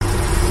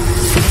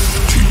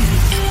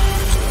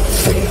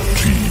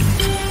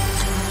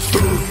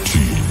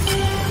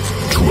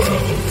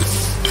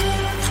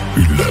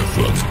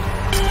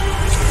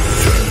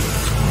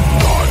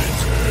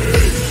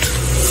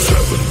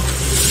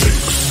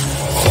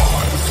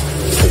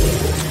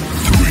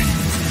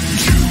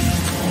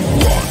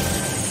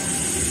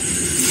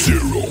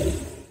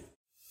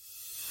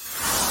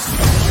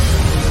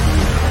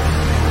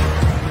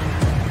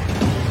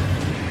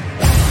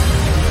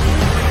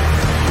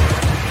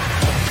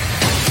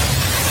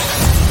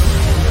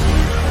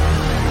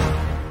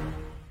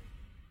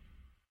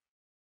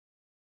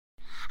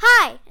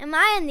Am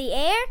I in the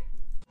air?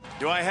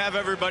 Do I have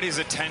everybody's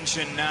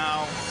attention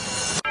now?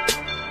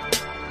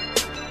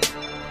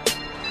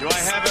 Do I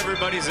have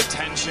everybody's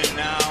attention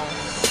now?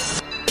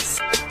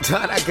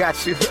 Don, I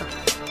got you.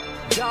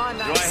 Do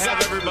I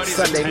have everybody's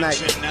Sunday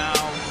attention night.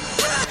 now?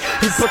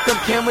 You put them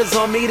cameras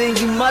on me, then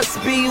you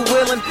must be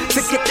willing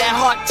to get that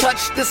heart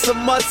touch. This a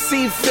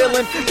must-see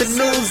feeling. The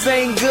news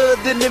ain't good,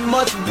 then it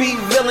must be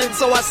villain.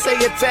 So I say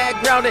a tag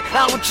round it,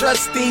 I don't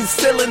trust these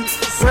ceilings.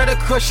 Spread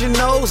across your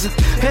nose,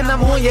 and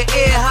I'm on your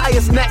ear.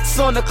 Highest necks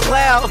on the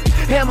cloud.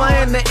 Am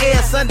I in the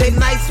air? Sunday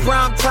nights,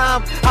 prime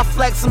time. I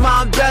flex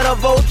mine better.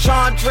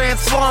 Voltron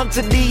transform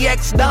to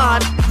DX Don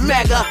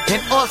Mega.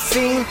 And off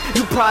scene,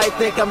 you probably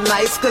think I'm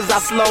nice, cause I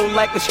slow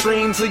like a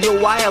stream to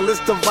your wireless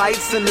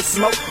device. And the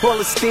smoke full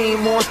of steam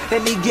on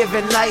any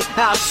given night.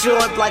 I'll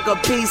short like a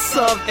piece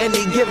of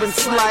any given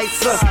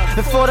slice.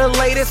 And for the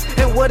latest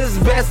and what is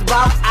best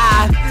about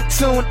I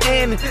tune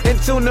in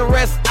and tune the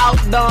rest out,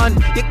 Don.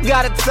 You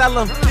gotta tell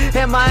them,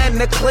 am I in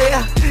the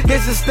clear?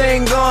 Is this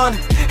thing on?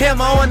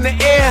 Am I on the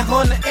air?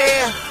 On the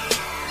air?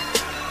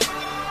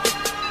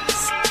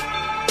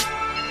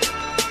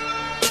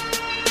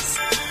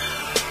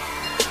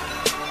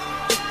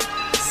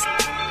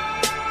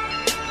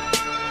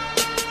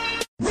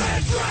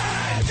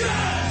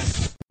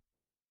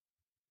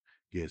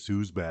 Guess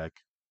who's back?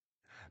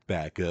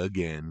 Back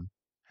again.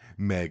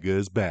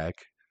 Mega's back.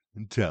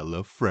 Tell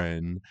a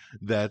friend.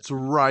 That's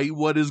right.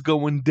 What is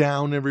going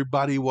down,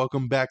 everybody?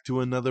 Welcome back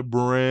to another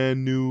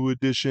brand new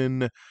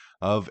edition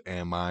of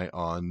Am I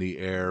on the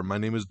Air? My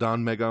name is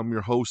Don Mega. I'm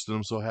your host, and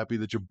I'm so happy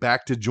that you're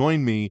back to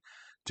join me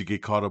to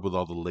get caught up with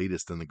all the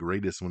latest and the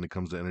greatest when it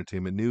comes to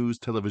entertainment news,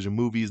 television,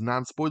 movies,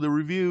 non-spoiler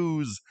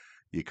reviews.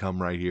 You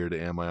come right here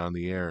to Am I on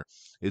the Air?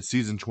 It's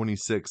season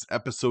 26,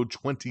 episode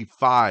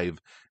 25,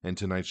 and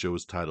tonight's show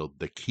is titled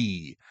The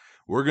Key.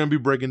 We're going to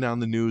be breaking down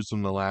the news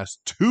from the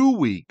last 2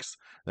 weeks.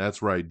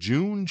 That's right,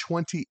 June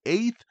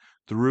 28th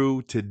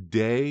through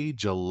today,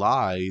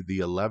 July the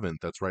 11th.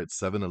 That's right,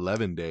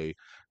 7-11 day.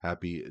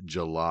 Happy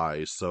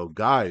July. So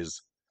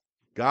guys,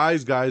 I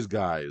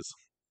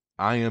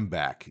am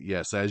back.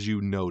 Yes, as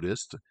you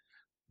noticed,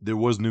 there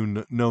was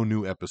no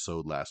new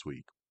episode last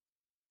week.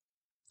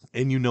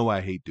 And you know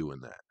I hate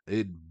doing that.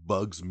 It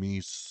bugs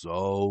me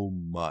so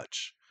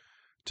much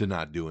to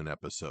not do an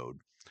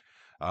episode.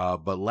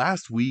 But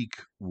last week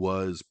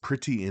was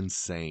pretty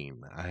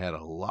insane. I had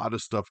a lot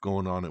of stuff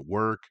going on at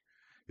work.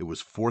 It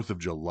was 4th of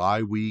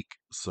July week,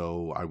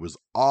 so I was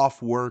off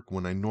work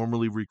when I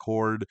normally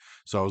record.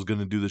 So I was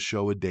going to do the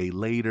show a day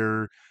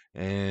later.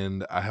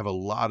 And I have a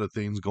lot of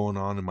things going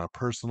on in my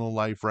personal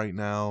life right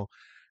now.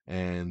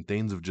 And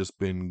things have just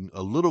been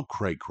a little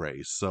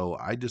cray-cray. So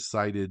I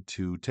decided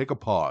to take a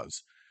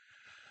pause,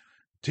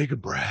 take a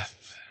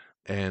breath,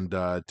 and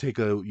take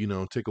a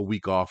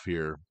week off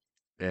here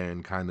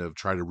and kind of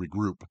try to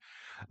regroup.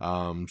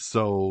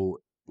 So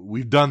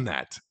we've done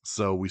that.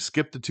 So we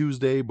skipped the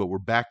Tuesday, but we're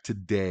back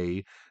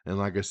today. And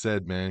like I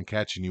said, man,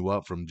 catching you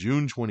up from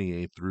June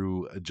 28th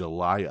through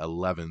July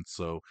 11th.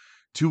 So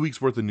 2 weeks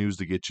worth of news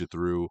to get you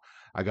through.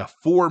 I got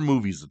 4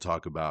 movies to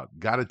talk about,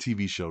 got a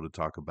TV show to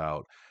talk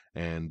about.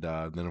 And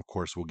then, of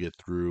course, we'll get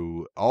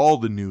through all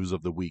the news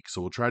of the week.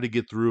 So we'll try to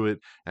get through it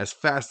as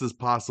fast as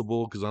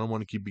possible because I don't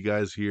want to keep you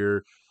guys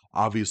here,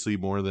 obviously,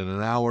 more than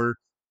an hour.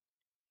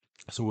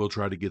 So we'll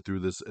try to get through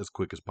this as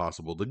quick as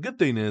possible. The good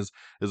thing is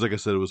like I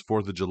said, it was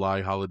 4th of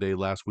July holiday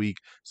last week.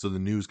 So the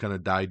news kind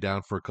of died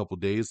down for a couple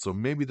days. So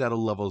maybe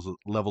that'll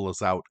level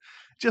us out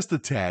just a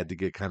tad to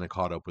get kind of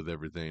caught up with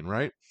everything,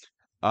 right?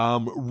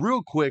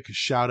 Real quick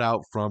shout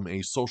out from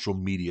a social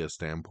media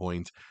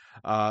standpoint.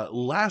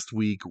 Last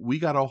week we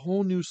got a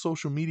whole new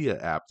social media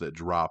app that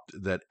dropped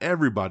that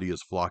everybody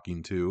is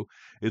flocking to.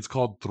 It's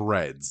called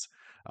Threads.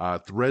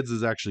 Threads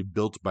is actually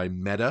built by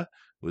Meta,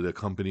 with a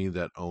company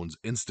that owns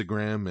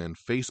Instagram and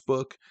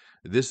Facebook.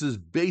 This is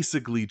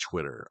basically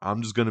Twitter.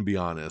 I'm just going to be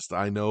honest.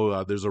 I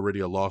know there's already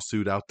a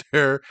lawsuit out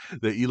there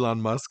that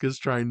Elon Musk is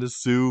trying to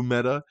sue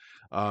Meta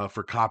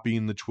for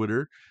copying the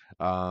Twitter.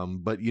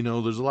 But,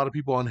 there's a lot of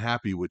people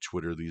unhappy with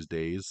Twitter these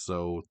days.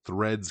 So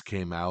Threads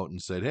came out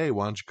and said, hey,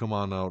 why don't you come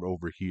on out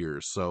over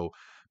here? So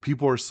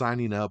people are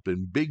signing up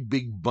in big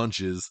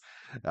bunches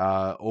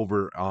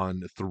over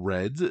on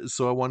Threads.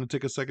 So I want to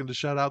take a second to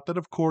shout out that,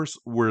 of course,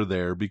 we're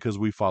there because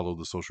we follow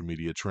the social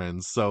media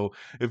trends. So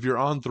if you're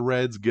on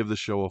Threads, give the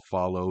show a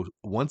follow.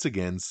 Once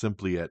again,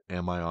 simply at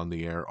Am I on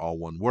the Air, all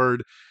one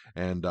word,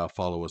 and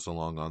follow us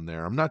along on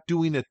there. I'm not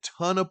doing a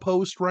ton of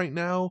posts right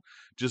now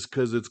just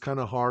because it's kind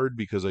of hard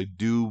because I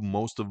do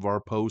most of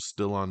our posts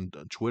still on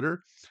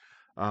Twitter.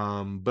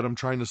 But I'm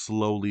trying to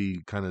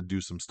slowly kind of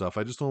do some stuff.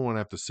 I just don't want to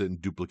have to sit and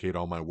duplicate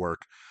all my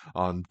work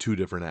on 2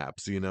 different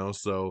apps,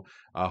 so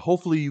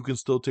hopefully you can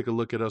still take a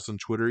look at us on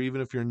Twitter. Even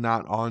if you're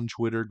not on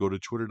Twitter, go to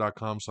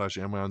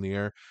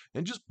twitter.com/amiontheair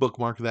and just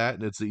bookmark that.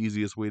 And it's the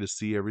easiest way to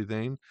see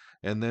everything.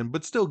 And then,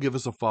 but still give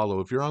us a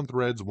follow. If you're on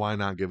Threads, why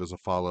not give us a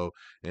follow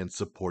and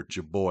support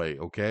your boy?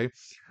 Okay.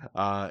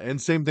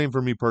 And same thing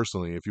for me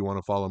personally. If you want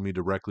to follow me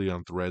directly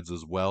on Threads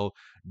as well,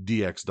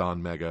 DX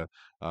Don Mega.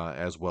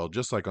 as well,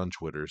 just like on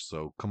Twitter.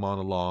 So come on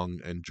along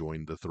and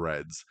join the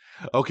threads.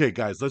 Okay,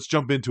 guys, let's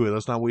jump into it.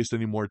 Let's not waste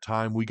any more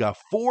time. We got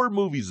 4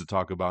 movies to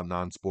talk about,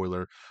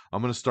 non-spoiler.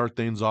 I'm going to start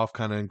things off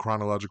kind of in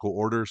chronological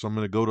order. So I'm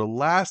going to go to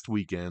last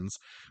weekend's,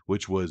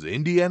 which was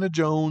Indiana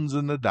Jones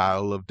and the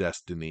Dial of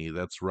Destiny.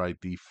 That's right,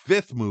 the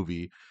 5th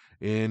movie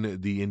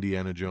in the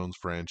Indiana Jones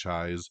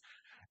franchise.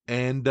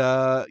 And,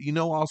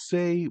 I'll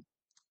say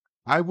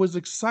I was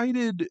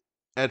excited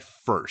at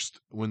first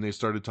when they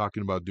started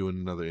talking about doing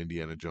another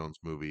Indiana Jones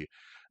movie.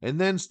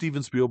 And then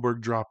Steven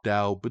Spielberg dropped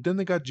out, but then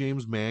they got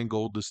James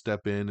Mangold to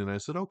step in, and I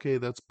said, okay,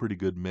 that's a pretty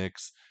good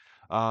mix.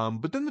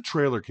 But then the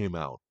trailer came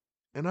out,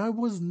 and I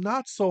was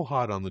not so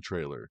hot on the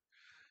trailer.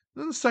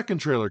 Then the second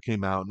trailer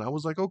came out, and I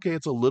was like, okay,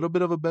 it's a little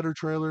bit of a better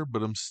trailer,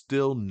 but I'm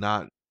still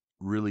not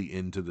really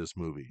into this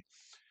movie.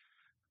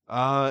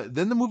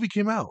 Then the movie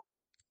came out,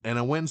 and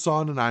I went and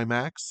saw it in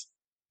IMAX,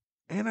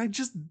 and I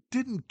just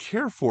didn't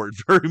care for it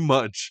very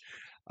much.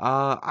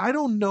 I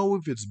don't know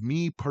if it's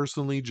me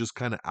personally just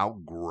kind of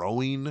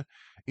outgrowing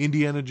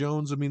Indiana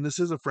Jones. I mean, this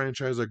is a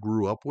franchise I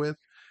grew up with,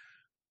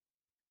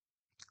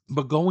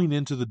 but going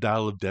into the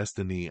Dial of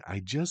Destiny,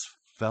 I just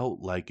felt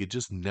like it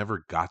just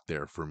never got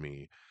there for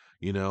me.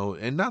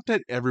 And not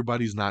that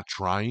everybody's not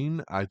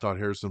trying. I thought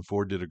Harrison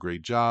Ford did a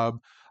great job.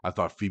 I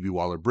thought Phoebe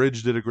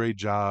Waller-Bridge did a great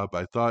job.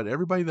 I thought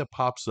everybody that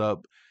pops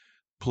up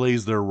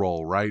plays their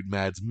role, right?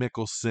 Mads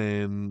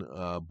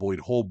Mikkelsen, Boyd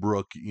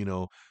Holbrook,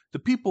 the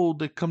people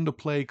that come to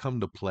play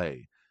come to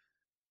play.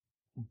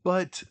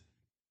 But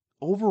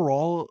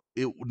overall,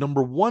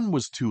 number one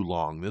was too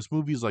long. This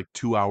movie is like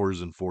 2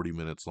 hours and 40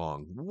 minutes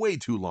long, way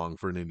too long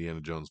for an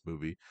Indiana Jones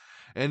movie,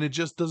 and it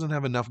just doesn't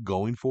have enough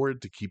going for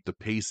it to keep the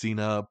pacing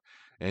up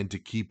and to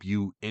keep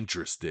you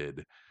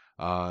interested.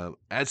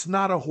 It's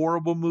not a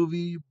horrible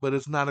movie, but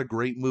it's not a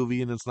great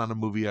movie, and it's not a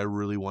movie I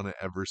really want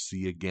to ever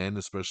see again,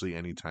 especially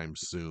anytime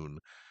soon.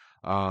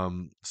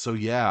 So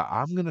yeah,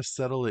 I'm gonna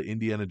settle at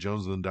Indiana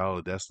Jones and the Dial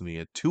of Destiny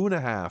at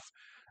 2.5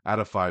 out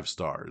of 5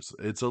 stars.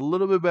 It's a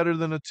little bit better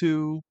than a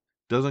 2.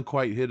 Doesn't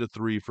quite hit a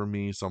 3 for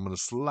me, so I'm gonna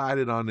slide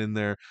it on in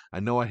there. I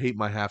know I hate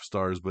my half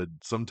stars, but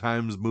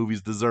sometimes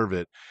movies deserve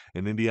it,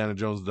 and Indiana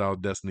Jones and the Dial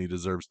of Destiny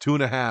deserves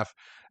 2.5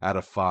 out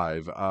of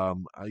 5. I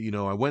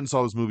went and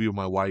saw this movie with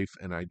my wife,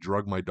 and I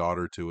drug my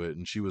daughter to it,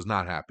 and she was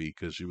not happy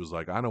because she was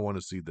like, "I don't want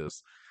to see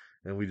this."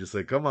 And we just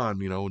say, come on,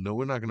 no,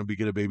 we're not going to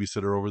get a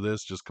babysitter over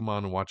this. Just come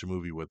on and watch a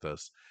movie with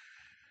us.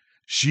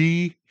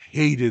 She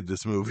hated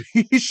this movie.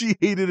 She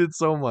hated it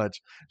so much.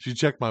 She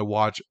checked my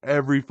watch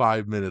every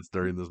 5 minutes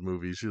during this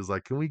movie. She was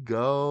like, can we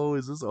go?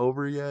 Is this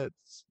over yet?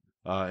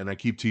 And I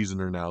keep teasing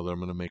her now that I'm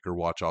going to make her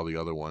watch all the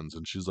other ones.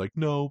 And she's like,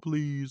 no,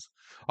 please.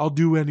 I'll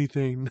do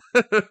anything.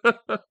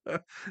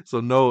 So,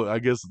 no, I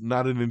guess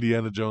not an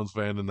Indiana Jones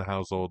fan in the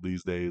household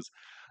these days.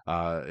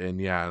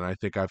 And I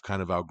think I've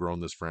kind of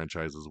outgrown this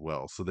franchise as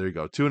well. So there you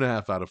go,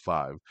 2.5 out of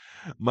 5.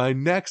 My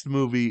next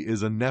movie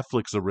is a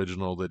Netflix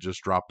original that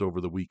just dropped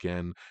over the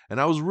weekend, and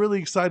I was really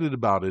excited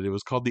about it. It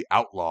was called The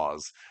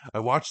Outlaws. I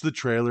watched the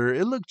trailer.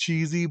 It looked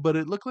cheesy, but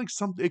it looked like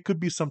it could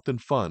be something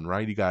fun,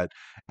 right? You got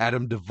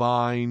Adam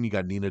Devine, you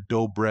got Nina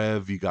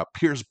Dobrev, you got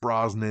Pierce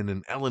Brosnan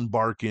and Ellen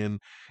Barkin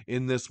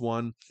in this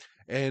one.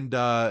 And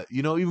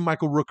even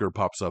Michael Rooker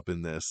pops up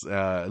in this,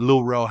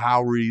 Lil Rel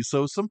Howery,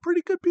 so some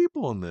pretty good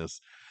people in this.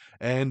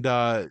 And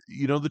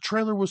the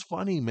trailer was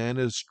funny, man.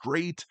 A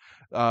straight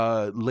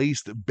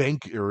laced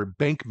bank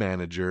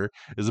manager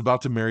is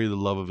about to marry the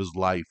love of his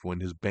life when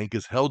his bank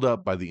is held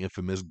up by the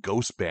infamous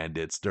ghost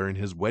bandits during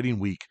his wedding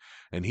week,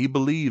 and he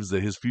believes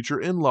that his future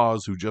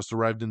in-laws who just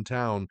arrived in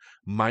town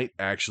might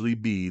actually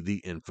be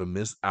the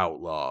infamous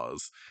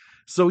outlaws.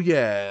 So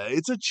yeah,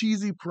 it's a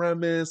cheesy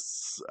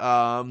premise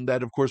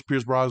that of course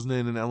Pierce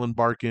Brosnan and Ellen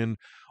Barkin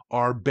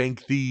are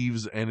bank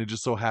thieves, and it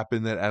just so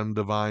happened that Adam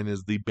Devine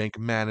is the bank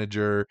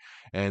manager,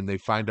 and they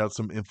find out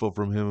some info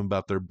from him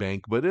about their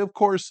bank. But of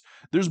course,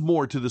 there's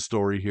more to the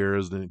story here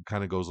as it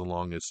kind of goes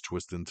along its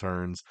twists and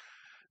turns.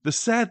 The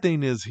sad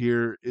thing is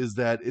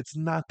that it's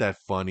not that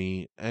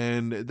funny,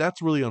 and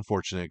that's really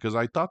unfortunate because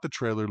I thought the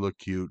trailer looked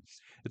cute.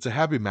 It's a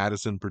Happy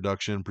Madison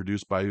production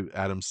produced by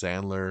Adam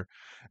Sandler,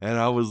 and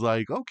I was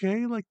like,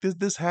 okay, like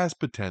this has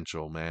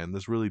potential, man.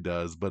 This really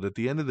does. But at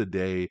the end of the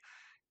day,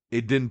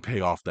 it didn't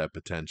pay off that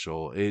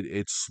potential.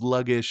 It's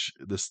sluggish.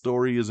 The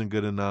story isn't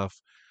good enough.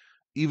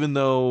 Even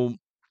though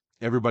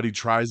everybody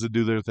tries to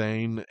do their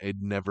thing, it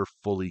never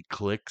fully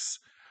clicks.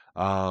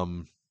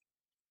 Um,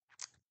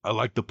 I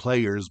like the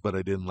players, but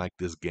I didn't like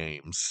this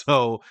game.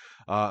 So,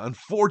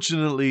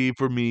 unfortunately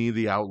for me,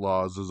 The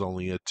Outlaws is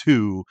only a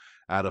 2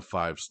 out of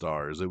 5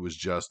 stars. It was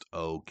just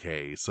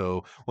okay.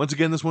 So, once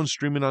again, this one's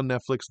streaming on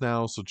Netflix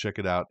now, so check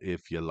it out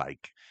if you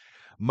like.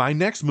 My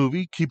next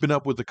movie, keeping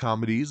up with the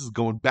comedies, is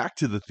going back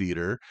to the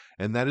theater,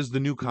 and that is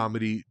the new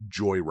comedy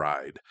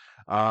Joyride.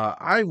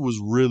 I was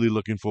really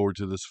looking forward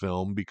to this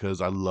film because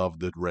I loved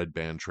the Red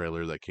Band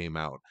trailer that came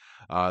out.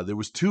 There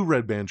was 2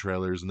 Red Band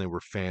trailers, and they were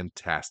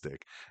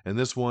fantastic. And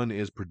this one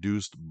is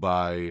produced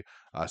by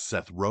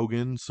Seth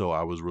Rogen, so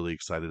I was really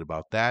excited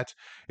about that.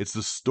 It's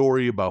the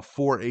story about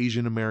four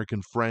Asian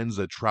American friends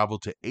that travel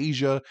to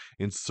Asia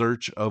in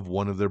search of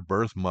one of their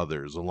birth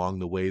mothers. Along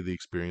the way, the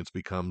experience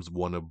becomes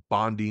one of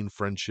bonding,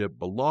 friendship,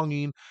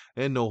 belonging,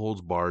 and no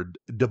holds barred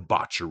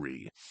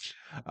debauchery.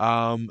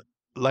 Um,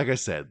 like I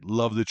said,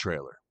 love the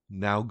trailer.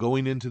 Now,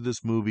 going into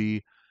this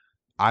movie,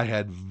 I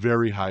had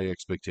very high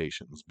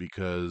expectations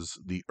because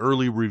the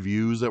early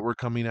reviews that were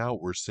coming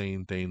out were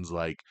saying things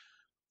like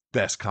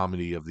best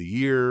comedy of the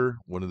year,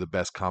 one of the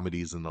best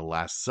comedies in the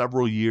last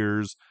several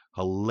years,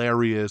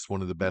 hilarious,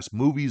 one of the best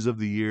movies of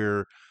the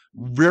year.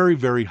 Very,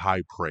 very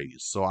high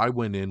praise. So I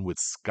went in with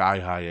sky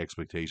high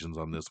expectations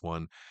on this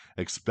one,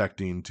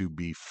 expecting to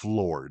be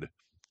floored.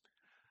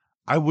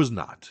 I was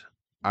not.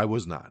 I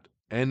was not.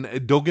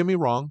 And don't get me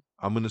wrong,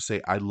 I'm going to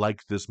say I like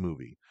this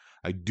movie.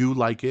 I do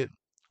like it.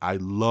 I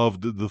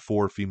loved the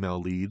four female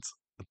leads.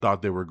 I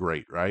thought they were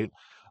great, right?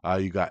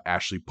 You got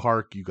Ashley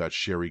Park, you got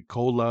Sherry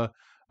Cola,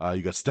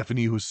 you got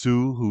Stephanie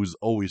Husu, who's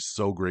always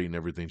so great in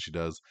everything she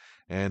does.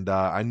 And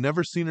I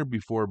never seen her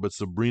before, but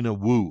Sabrina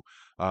Wu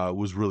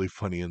was really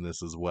funny in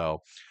this as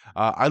well.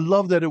 I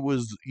love that it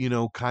was,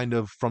 kind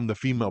of from the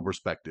female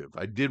perspective.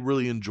 I did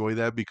really enjoy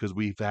that because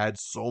we've had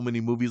so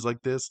many movies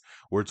like this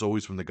where it's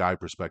always from the guy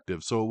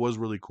perspective. So it was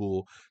really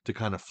cool to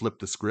kind of flip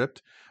the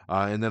script.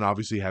 And then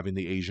obviously having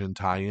the Asian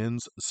tie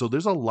ins. So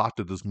there's a lot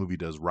that this movie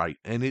does right.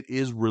 And it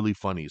is really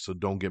funny. So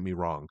don't get me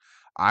wrong.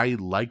 I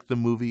liked the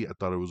movie. I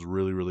thought it was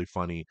really, really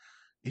funny.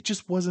 It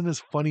just wasn't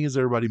as funny as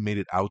everybody made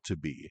it out to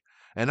be.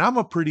 And I'm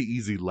a pretty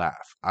easy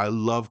laugh. I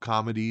love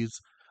comedies.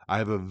 I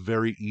have a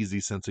very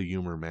easy sense of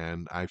humor,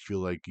 man. I feel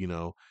like,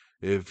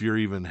 if you're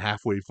even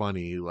halfway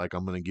funny, like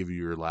I'm going to give you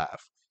your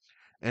laugh.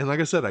 And like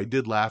I said, I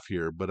did laugh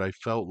here, but I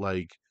felt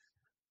like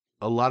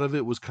a lot of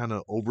it was kind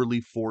of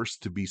overly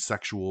forced to be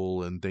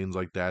sexual and things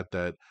like that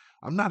that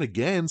I'm not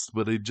against,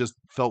 but it just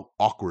felt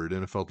awkward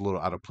and it felt a little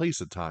out of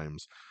place at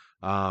times.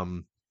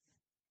 Um,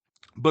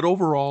 but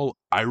overall,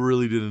 I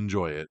really did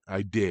enjoy it.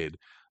 I did.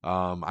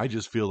 I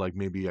just feel like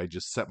maybe I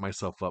just set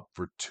myself up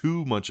for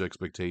too much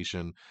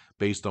expectation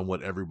based on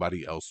what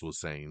everybody else was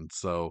saying.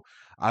 So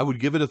I would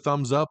give it a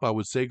thumbs up. I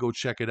would say go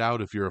check it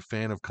out if you're a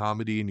fan of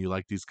comedy and you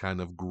like these kind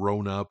of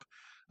grown up,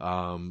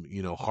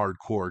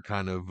 hardcore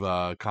kind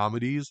of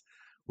comedies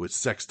with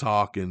sex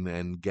talk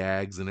and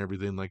gags and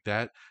everything like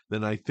that.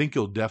 Then I think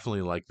you'll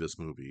definitely like this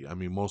movie. I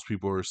mean, most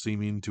people are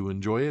seeming to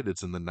enjoy it.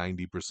 It's in the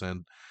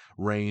 90%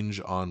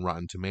 range on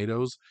Rotten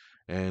Tomatoes.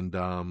 And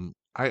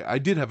I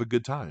did have a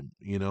good time,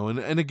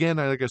 and again,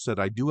 like I said,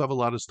 I do have a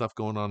lot of stuff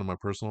going on in my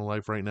personal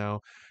life right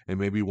now. And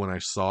maybe when I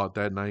saw it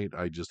that night,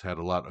 I just had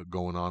a lot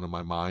going on in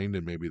my mind,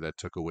 and maybe that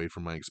took away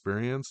from my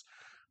experience.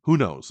 Who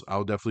knows?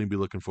 I'll definitely be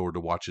looking forward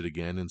to watch it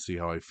again and see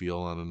how I feel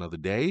on another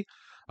day.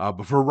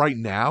 But for right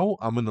now,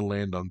 I'm going to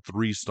land on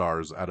 3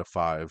 stars out of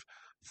 5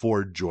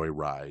 for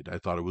Joyride. I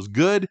thought it was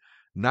good,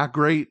 not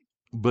great,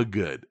 but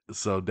good.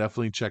 So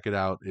definitely check it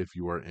out if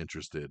you are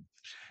interested.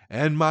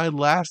 And my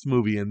last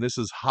movie, and this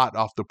is hot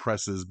off the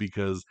presses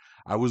because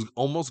I was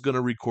almost going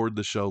to record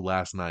the show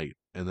last night.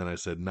 And then I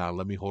said, nah,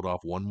 let me hold off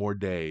one more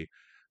day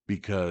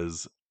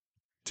because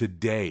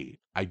today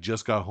I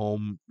just got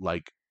home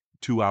like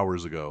 2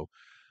 hours ago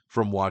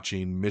from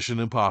watching Mission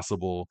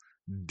Impossible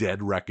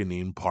Dead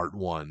Reckoning Part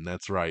 1.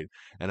 That's right.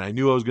 And I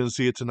knew I was going to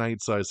see it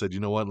tonight. So I said,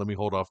 you know what? Let me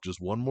hold off just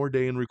one more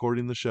day in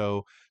recording the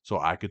show so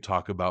I could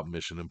talk about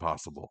Mission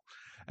Impossible.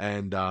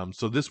 And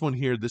so this one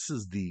here,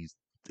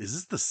 is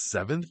this the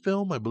seventh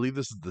film? I believe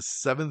this is the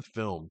seventh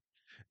film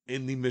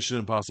in the Mission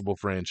Impossible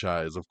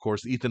franchise. Of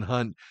course, Ethan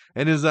Hunt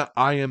and his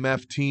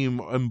IMF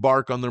team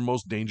embark on their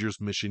most dangerous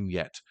mission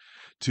yet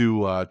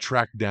to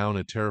track down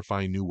a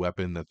terrifying new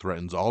weapon that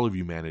threatens all of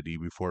humanity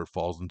before it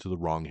falls into the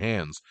wrong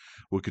hands.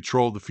 With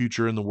control of the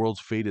future and the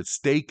world's fate at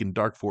stake and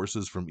dark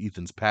forces from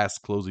Ethan's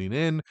past closing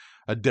in,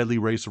 a deadly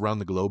race around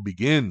the globe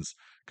begins.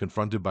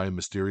 Confronted by a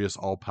mysterious,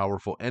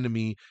 all-powerful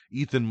enemy,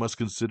 Ethan must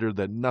consider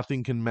that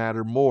nothing can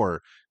matter more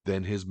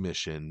than his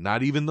mission,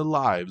 not even the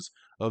lives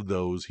of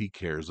those he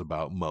cares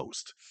about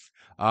most.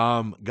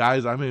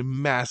 Guys, I'm a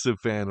massive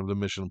fan of the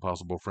Mission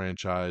Impossible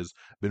franchise.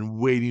 Been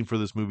waiting for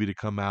this movie to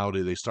come out.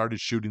 They started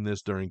shooting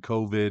this during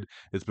COVID.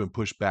 It's been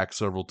pushed back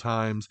several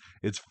times.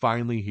 It's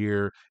finally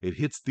here. It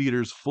hits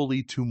theaters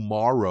fully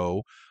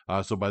tomorrow.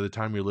 So by the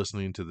time you're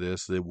listening to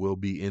this, it will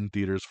be in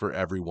theaters for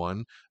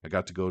everyone. I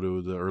got to go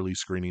to the early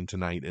screening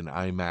tonight in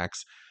IMAX,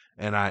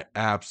 and I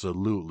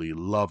absolutely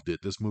loved it.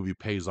 This movie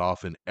pays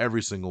off in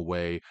every single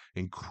way.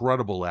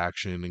 Incredible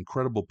action,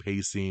 incredible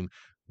pacing,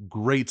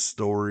 great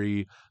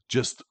story,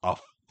 just a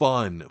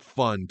fun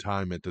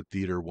time at the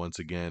theater once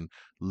again,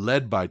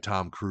 led by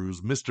Tom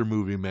Cruise, Mr.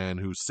 Movie Man,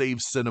 who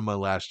saved cinema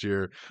last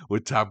year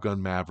with Top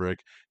Gun Maverick.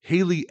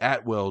 Haley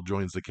Atwell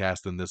joins the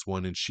cast in this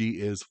one, and she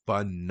is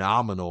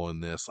phenomenal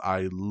in this.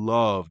 I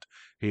loved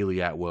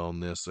Haley Atwell in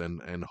this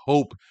and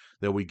hope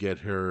that we get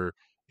her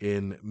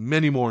in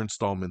many more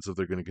installments if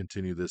they're going to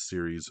continue this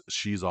series.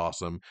 She's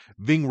awesome.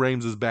 Ving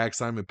Rhames is back.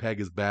 Simon Pegg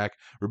is back.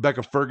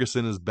 Rebecca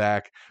Ferguson is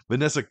back.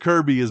 Vanessa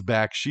Kirby is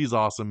back. She's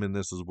awesome in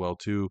this as well,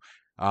 too.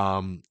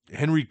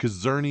 Henry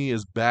Kazerny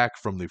is back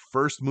from the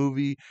first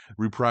movie,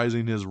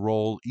 reprising his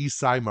role.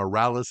 Isai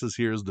Morales is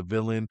here as the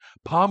villain.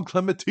 Pom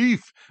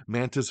Klementif,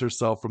 Mantis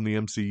herself from the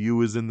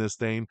MCU, is in this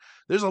thing.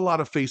 There's a lot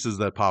of faces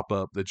that pop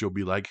up that you'll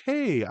be like,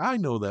 hey, I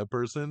know that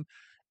person.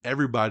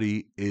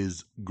 Everybody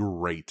is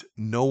great.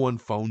 No one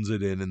phones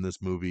it in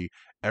this movie.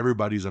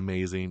 Everybody's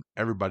amazing.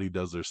 Everybody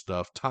does their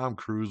stuff. Tom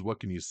Cruise, what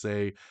can you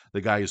say?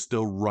 The guy is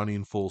still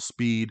running full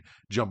speed,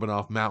 jumping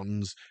off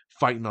mountains,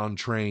 fighting on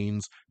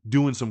trains,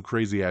 doing some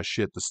crazy ass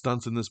shit. The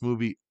stunts in this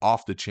movie,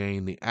 off the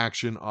chain. The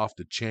action, off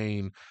the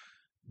chain.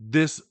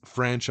 This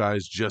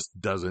franchise just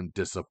doesn't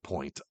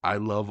disappoint. I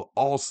love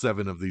all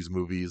 7 of these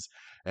movies,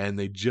 and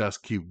they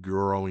just keep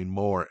growing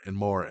more and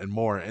more and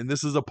more. And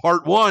this is a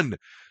part 1.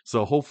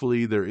 So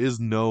hopefully there is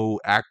no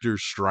actor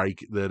strike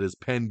that is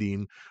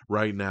pending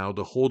right now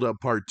to hold up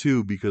part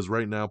 2, because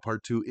right now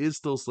part 2 is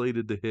still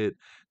slated to hit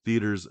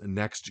theaters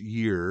next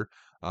year.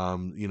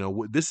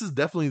 This is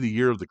definitely the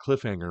year of the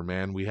cliffhanger,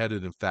 man. We had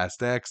it in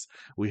Fast X,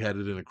 we had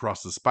it in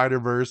Across the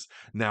Spider-Verse,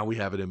 now we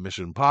have it in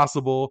Mission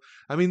Impossible.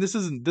 I mean,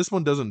 this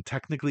one doesn't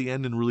technically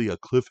end in really a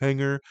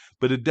cliffhanger,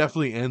 but it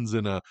definitely ends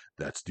in a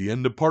that's the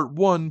end of part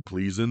 1.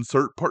 Please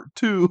insert part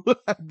 2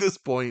 at this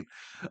point.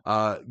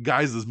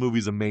 Guys, this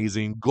movie's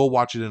amazing. Go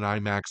watch it in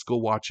IMAX. Go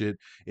watch it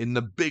in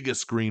the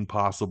biggest screen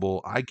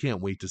possible. I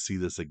can't wait to see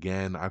this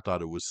again. I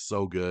thought it was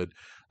so good.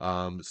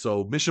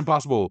 So Mission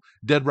Impossible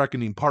Dead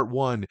Reckoning Part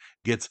 1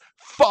 gets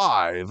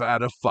 5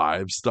 out of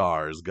 5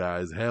 stars,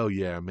 guys. Hell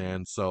yeah,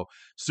 man. So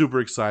super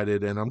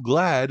excited, and I'm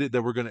glad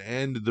that we're going to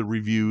end the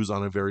reviews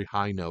on a very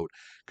high note,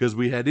 because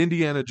we had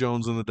Indiana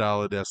Jones and the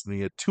Dial of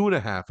Destiny at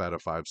 2.5 out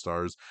of 5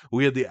 stars.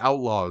 We had The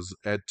Outlaws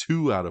at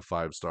 2 out of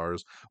 5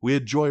 stars. We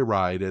had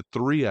Joyride at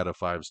 3 out of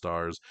 5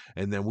 stars.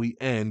 And then we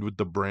end with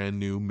the brand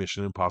new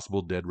Mission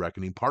Impossible Dead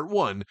Reckoning Part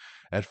 1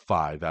 at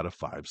 5 out of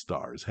 5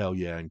 stars. Hell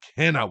yeah, and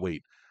cannot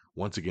wait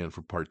once again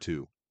for part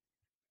 2.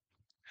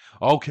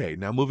 Okay,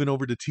 now moving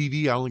over to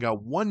TV, I only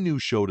got one new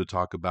show to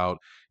talk about.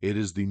 It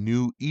is the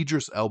new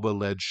Idris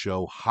Elba-led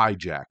show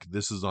Hijack.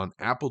 This is on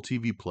Apple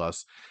TV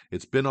Plus.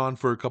 It's been on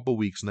for a couple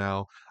weeks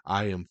now.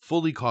 I am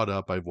fully caught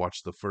up. I've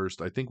watched the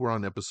first. I think we're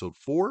on episode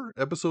 4,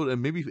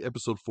 and maybe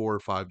episode 4 or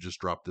 5 just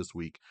dropped this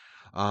week.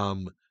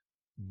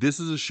 This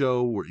is a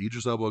show where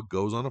Idris Elba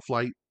goes on a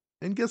flight,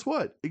 and guess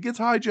what? It gets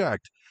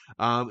hijacked.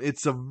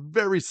 It's a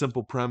very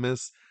simple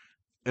premise.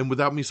 And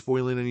without me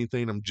spoiling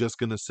anything, I'm just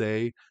going to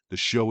say the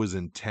show is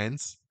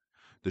intense.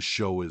 The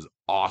show is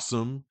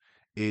awesome.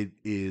 It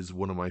is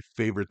one of my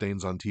favorite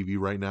things on TV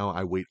right now.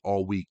 I wait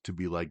all week to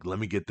be like, let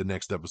me get the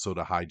next episode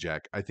of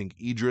Hijack. I think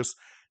Idris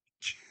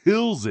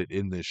kills it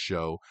in this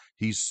show.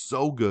 He's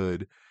so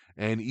good.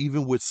 And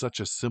even with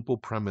such a simple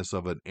premise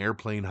of an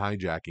airplane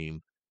hijacking,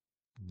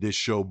 this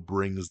show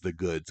brings the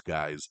goods,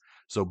 guys.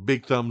 So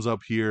big thumbs up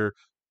here.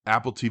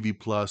 Apple TV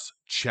Plus,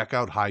 check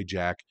out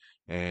Hijack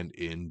and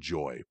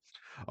enjoy.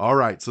 All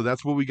right, so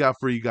that's what we got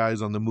for you guys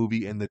on the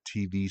movie and the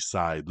TV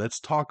side. Let's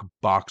talk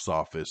box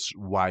office.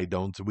 Why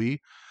don't we?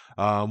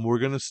 We're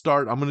going to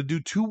start. I'm going to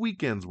do 2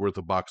 weekends worth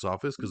of box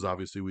office, because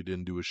obviously we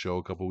didn't do a show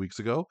a couple weeks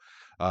ago.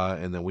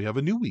 And then we have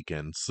a new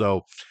weekend.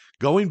 So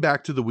going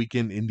back to the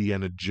weekend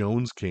Indiana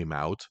Jones came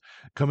out,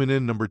 coming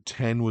in number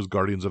 10 was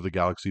Guardians of the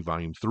Galaxy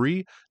Volume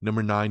 3.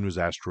 Number 9 was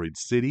Asteroid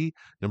City.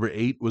 Number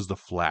 8 was The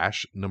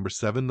Flash. Number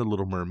 7, The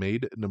Little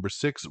Mermaid. Number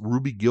 6,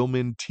 Ruby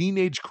Gillman,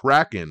 Teenage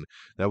Kraken.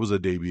 That was a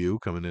debut,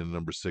 coming in at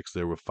number 6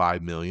 there with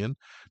 5 million.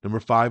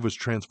 Number 5 was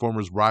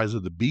Transformers Rise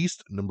of the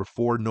Beast. Number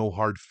 4, No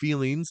Hard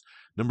Feelings.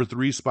 Number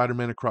 3,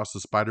 Spider-Man Across the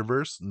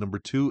Spider-Verse. Number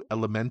 2,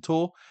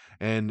 Elemental.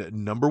 And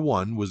number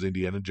 1 was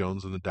Indiana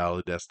Jones and the Dial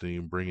of Destiny,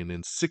 bringing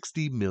in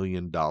 $60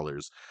 million,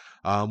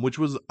 which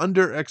was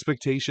under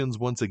expectations.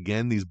 Once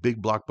again, these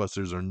big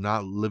blockbusters are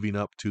not living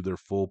up to their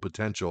full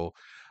potential.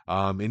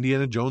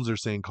 Indiana Jones, are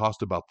saying,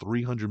 cost about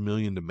 $300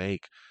 million to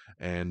make,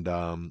 and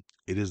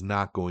it is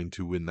not going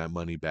to win that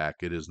money back.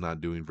 It is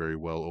not doing very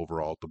well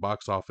overall at the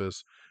box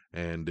office,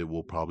 and it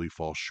will probably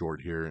fall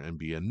short here and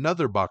be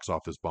another box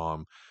office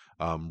bomb.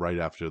 Right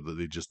after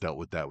they just dealt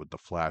with that with The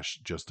Flash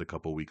just a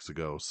couple weeks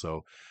ago.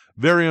 So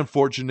very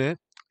unfortunate.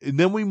 And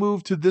then we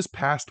move to this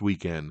past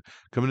weekend.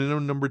 Coming in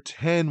at number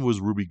 10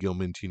 was Ruby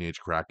Gillman, Teenage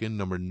Kraken.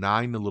 Number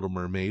 9, The Little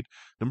Mermaid.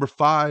 Number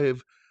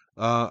 8.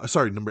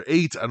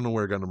 I don't know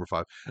where I got number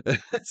 5.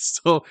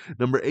 So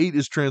number 8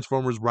 is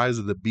Transformers Rise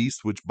of the Beast,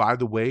 which, by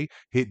the way,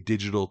 hit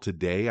digital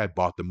today. I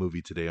bought the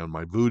movie today on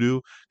my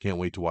Vudu. Can't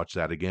wait to watch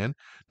that again.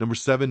 Number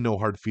 7, No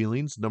Hard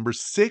Feelings. Number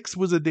 6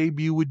 was a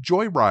debut with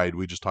Joyride.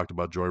 We just talked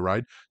about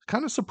Joyride.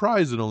 Kind of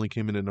surprised it only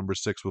came in at number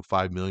 6 with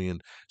 5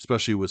 million,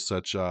 especially with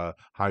such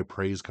high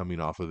praise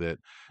coming off of it.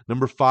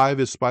 Number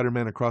 5 is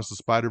Spider-Man Across the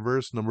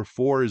Spider-Verse. Number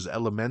 4 is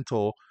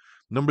Elemental.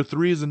 Number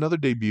 3 is another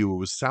debut. It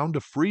was Sound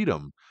of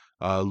Freedom,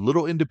 a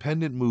little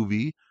independent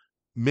movie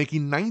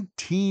making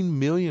 $19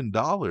 million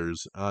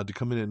to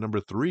come in at number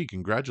 3.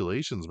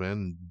 Congratulations,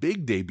 man.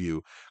 Big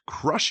debut.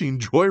 Crushing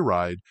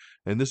Joyride.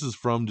 And this is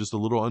from just a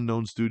little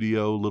unknown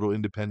studio, little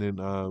independent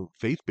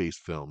faith-based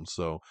film.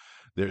 So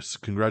there's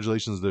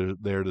congratulations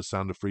there to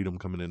Sound of Freedom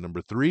coming in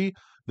number 3.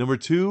 Number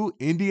 2,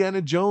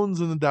 Indiana Jones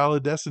and the Dial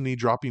of Destiny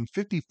dropping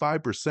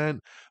 55%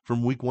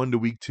 from week 1 to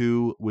week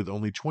 2 with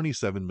only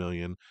 27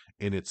 million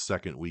in its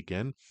second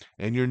weekend.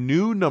 And your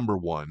new number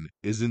 1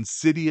 is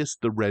Insidious: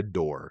 The Red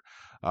Door.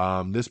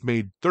 This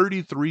made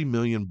 33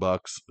 million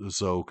bucks,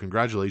 so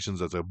congratulations.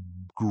 That's a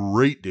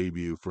great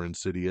debut for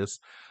Insidious.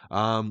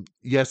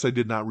 Yes, I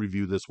did not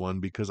review this one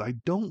because I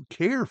don't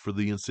care for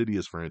the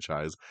Insidious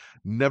franchise.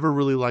 Never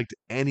really liked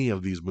any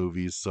of these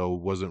movies, so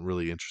wasn't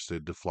really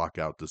interested to flock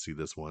out to see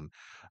this one.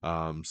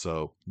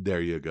 So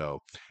there you go.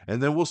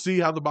 And then we'll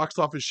see how the box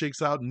office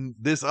shakes out in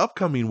this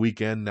upcoming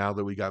weekend now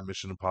that we got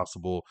Mission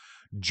Impossible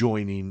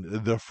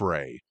joining the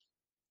fray.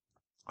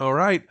 All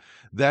right,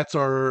 that's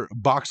our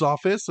box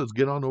office. Let's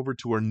get on over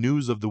to our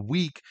news of the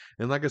week.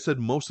 And like I said,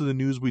 most of the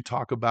news we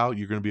talk about,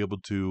 you're going to be able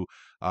to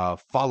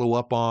follow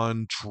up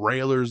on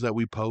trailers that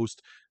we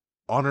post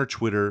on our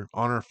Twitter,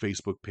 on our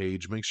Facebook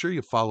page. Make sure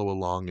you follow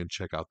along and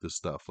check out this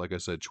stuff. Like I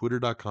said,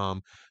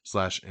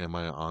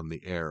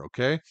 twitter.com/amiontheair.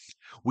 Okay.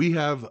 We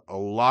have a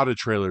lot of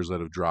trailers that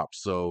have dropped,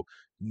 so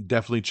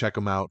definitely check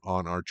them out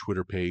on our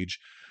Twitter page.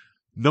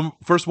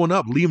 First one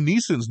up, Liam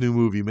Neeson's new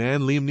movie,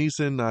 man. Liam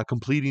Neeson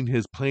completing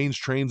his Planes,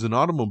 Trains, and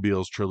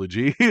Automobiles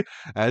trilogy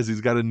as he's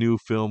got a new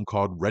film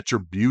called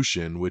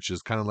Retribution, which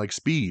is kind of like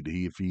Speed.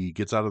 If he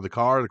gets out of the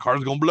car's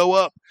going to blow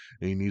up,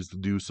 and he needs to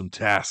do some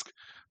task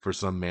for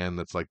some man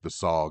that's like the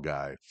Saw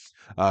guy.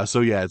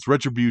 So yeah, it's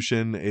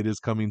Retribution. It is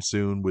coming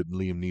soon with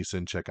Liam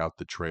Neeson. Check out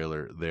the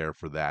trailer there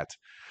for that.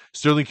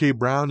 Sterling K.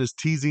 Brown is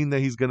teasing that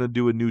he's going to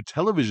do a new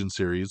television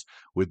series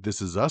with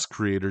This Is Us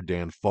creator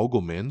Dan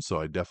Fogelman, so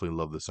I definitely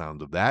love the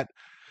sound of that.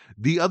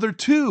 The other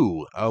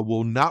two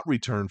will not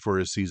return for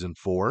a season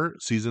 4.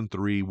 Season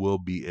 3 will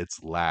be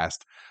its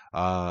last.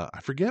 I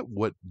forget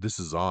what this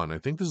is on. I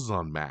think this is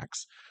on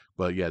Max.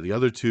 But yeah, the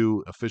other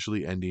two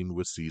officially ending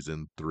with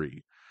season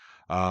 3.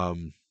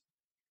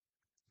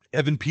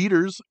 Evan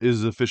Peters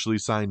is officially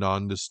signed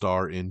on to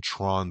star in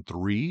Tron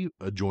 3,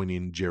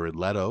 joining Jared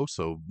Leto,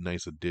 so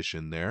nice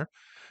addition there.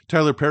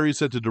 Tyler Perry is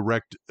set to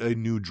direct a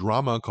new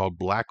drama called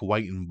Black,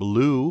 White, and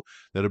Blue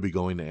that'll be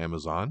going to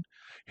Amazon.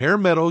 Hair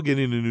Metal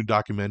getting a new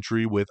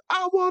documentary with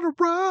I Wanna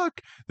Rock,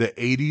 the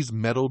 80s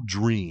Metal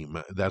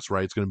Dream. That's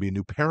right, it's going to be a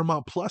new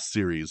Paramount Plus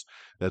series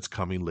that's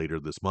coming later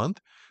this month.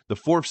 The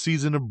 4th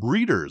season of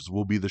Breeders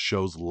will be the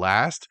show's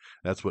last.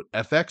 That's what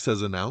FX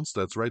has announced.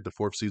 That's right, the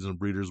 4th season of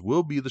Breeders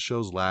will be the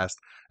show's last.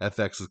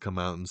 FX has come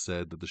out and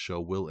said that the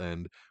show will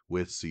end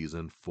with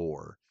season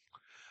 4.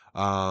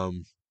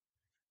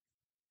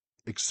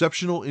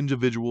 Exceptional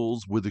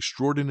Individuals with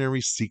Extraordinary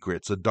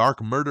Secrets. A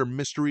dark murder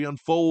mystery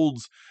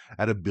unfolds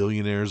at a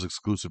billionaire's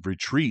exclusive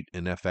retreat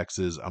in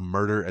FX's A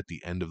Murder at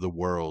the End of the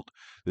World.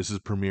 This is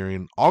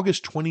premiering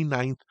August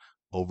 29th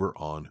over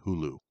on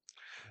Hulu.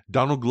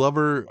 Donald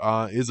Glover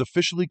is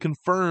officially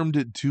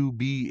confirmed to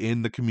be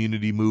in the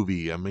Community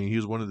movie. I mean, he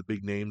was one of the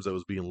big names that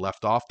was being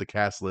left off the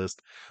cast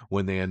list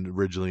when they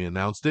originally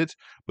announced it.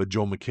 But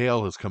Joel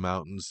McHale has come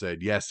out and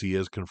said, yes, he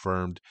is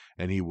confirmed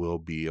and he will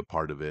be a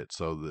part of it.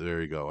 So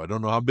there you go. I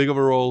don't know how big of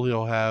a role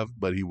he'll have,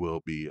 but he will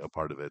be a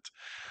part of it.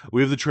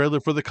 We have the trailer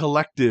for The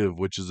Collective,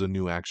 which is a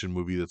new action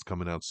movie that's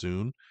coming out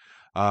soon.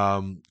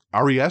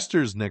 Ari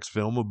Aster's next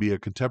film will be a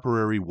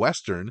contemporary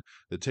Western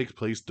that takes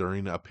place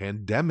during a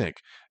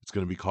pandemic. It's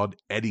going to be called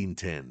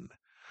Eddington.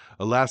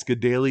 Alaska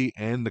Daily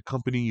and The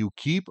Company You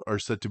Keep are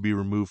set to be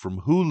removed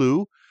from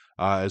Hulu,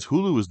 as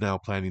Hulu is now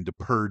planning to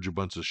purge a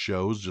bunch of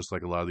shows, just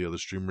like a lot of the other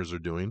streamers are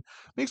doing.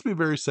 Makes me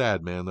very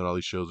sad, man, that all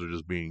these shows are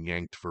just being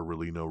yanked for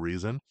really no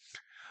reason.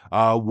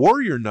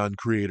 Warrior Nun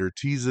creator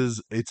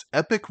teases its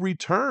epic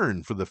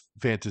return for the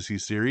fantasy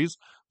series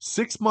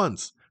 6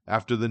 months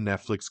after the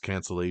Netflix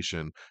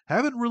cancellation.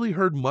 Haven't really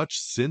heard much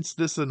since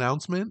this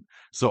announcement,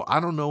 so I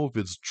don't know if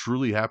it's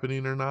truly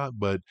happening or not,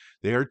 but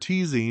they are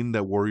teasing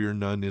that Warrior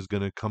Nun is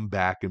going to come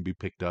back and be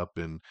picked up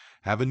and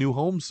have a new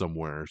home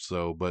somewhere.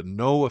 So, but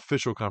no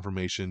official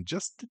confirmation,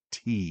 just a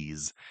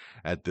tease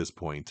at this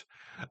point.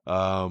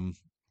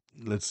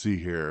 Let's see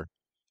here.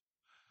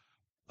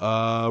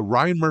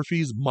 Ryan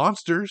Murphy's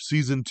Monster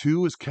Season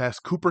 2 has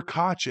cast Cooper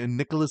Koch and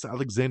Nicholas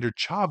Alexander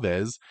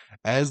Chavez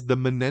as the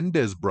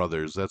Menendez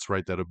brothers. That's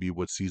right, that'll be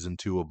what Season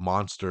 2 of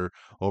Monster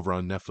over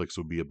on Netflix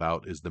will be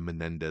about, is the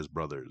Menendez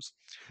brothers.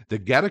 The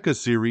Gattaca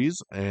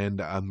series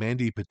and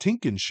Mandy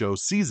Patinkin show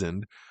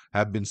Seasoned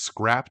have been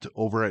scrapped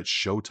over at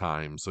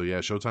Showtime. So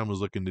yeah, Showtime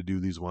was looking to do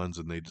these ones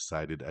and they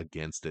decided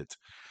against it.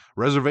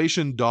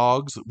 Reservation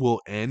Dogs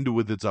will end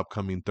with its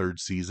upcoming 3rd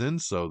season,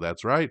 so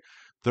that's right.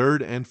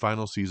 3rd and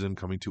final season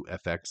coming to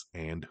FX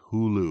and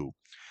Hulu.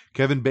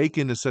 Kevin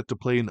Bacon is set to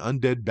play an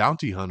undead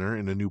bounty hunter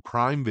in a new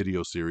Prime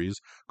Video series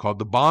called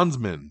The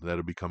Bondsman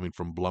that'll be coming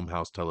from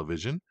Blumhouse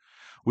Television.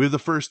 We have the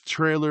first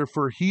trailer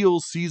for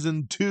Heels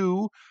Season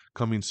 2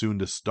 coming soon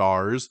to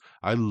Starz.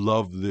 I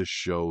love this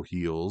show,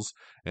 Heels,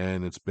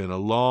 and it's been a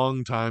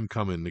long time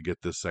coming to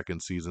get this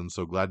 2nd season,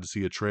 so glad to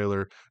see a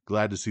trailer.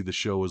 Glad to see the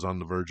show is on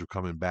the verge of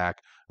coming back.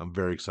 I'm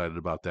very excited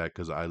about that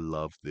because I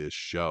love this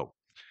show.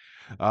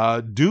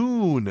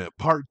 Dune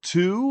Part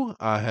 2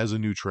 has a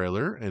new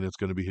trailer, and it's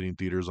going to be hitting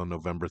theaters on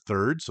November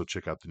 3rd, so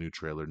check out the new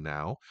trailer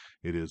now.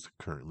 It is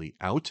currently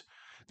out.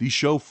 The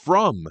show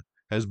From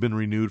has been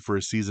renewed for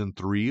a season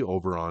 3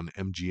 over on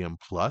MGM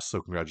Plus, so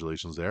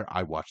congratulations there.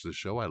 I watched this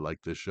show. I like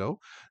this show,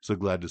 so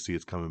glad to see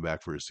it's coming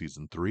back for a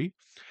season 3.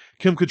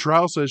 Kim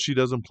Cattrall says she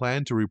doesn't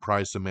plan to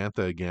reprise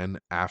Samantha again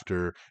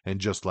after and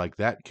just like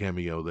that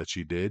cameo that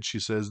she did. She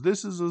says,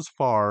 "This is as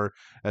far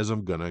as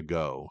I'm gonna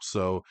go."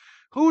 So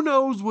who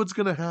knows what's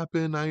gonna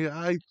happen?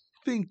 I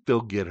think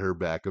they'll get her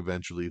back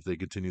eventually if they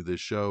continue this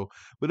show.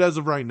 But as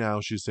of right now,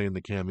 she's saying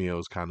the cameo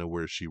is kind of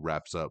where she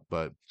wraps up.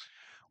 But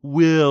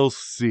we'll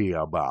see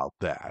about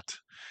that.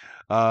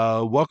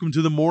 Welcome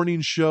to the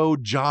morning show,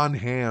 John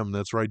Hamm.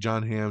 That's right,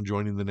 John Hamm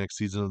joining the next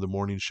season of the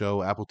morning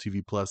show. Apple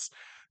TV Plus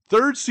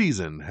third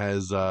season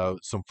has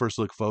some first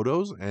look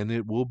photos, and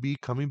it will be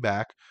coming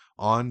back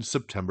on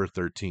September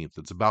 13th.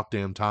 It's about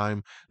damn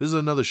time. This is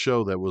another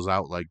show that was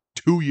out like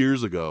 2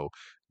 years ago.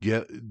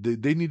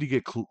 They need to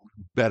get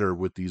better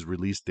with these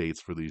release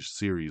dates for these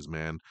series,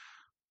 man.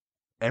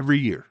 Every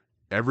year,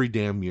 every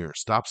damn year.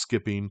 Stop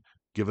skipping.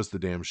 Give us the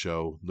damn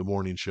show, the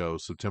morning show,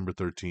 September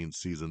 13th,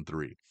 season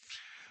 3.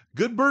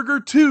 Good Burger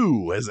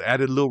 2 has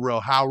added Lil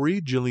Rel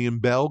Howery, Jillian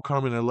Bell,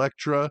 Carmen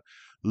Electra,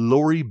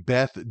 Lori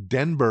Beth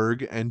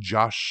Denberg, and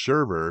Josh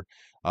Scherver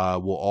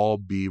will all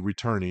be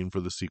returning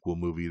for the sequel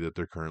movie that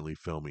they're currently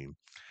filming.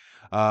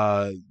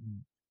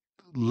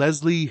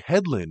 Leslie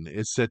Headland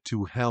is set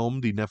to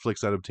helm the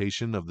Netflix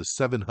adaptation of The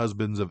Seven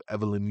Husbands of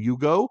Evelyn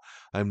Hugo.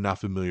 I'm not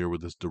familiar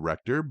with this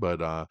director,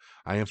 but I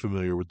am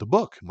familiar with the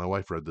book. My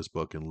wife read this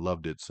book and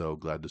loved it, so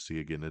glad to see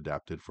it getting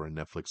adapted for a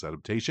Netflix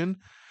adaptation.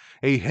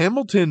 A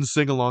Hamilton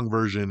sing-along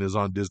version is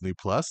on Disney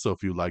Plus, so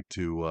if you like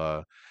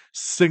to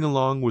sing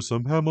along with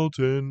some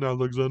Hamilton,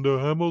 Alexander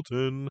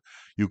Hamilton,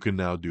 you can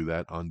now do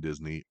that on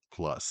Disney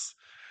Plus.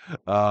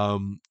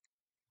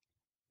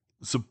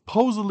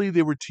 Supposedly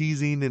they were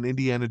teasing an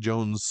Indiana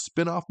Jones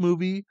spin-off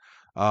movie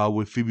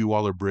with Phoebe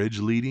Waller-Bridge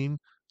leading.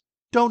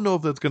 Don't know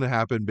if that's going to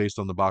happen based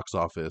on the box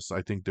office.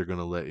 I think they're going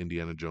to let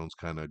Indiana Jones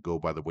kind of go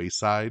by the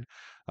wayside.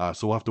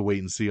 So we'll have to wait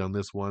and see on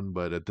this one.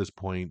 But at this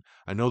point,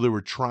 I know they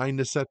were trying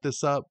to set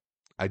this up.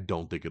 I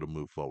don't think it'll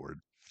move forward.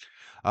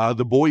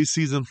 The Boys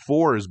Season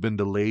 4 has been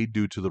delayed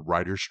due to the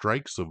writer's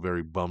strike, so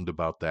very bummed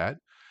about that.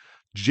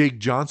 Jake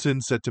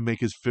Johnson set to make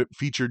his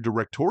featured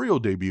directorial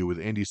debut with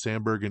Andy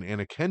Samberg and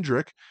Anna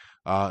Kendrick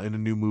in a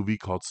new movie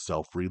called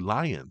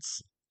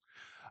Self-Reliance.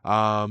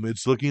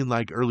 It's looking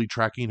like early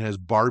tracking has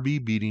Barbie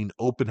beating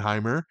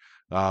Oppenheimer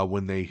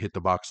when they hit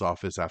the box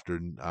office after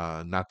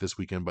not this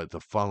weekend, but the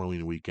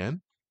following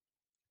weekend.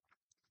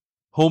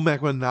 Home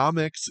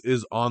Economics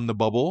is on the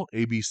bubble.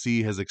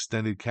 ABC has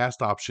extended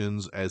cast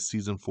options as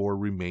season 4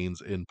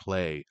 remains in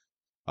play.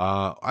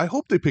 I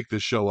hope they pick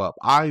this show up.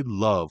 I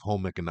love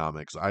Home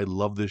Economics. I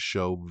love this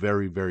show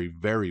very, very,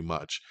 very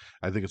much.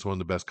 I think it's one of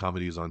the best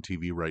comedies on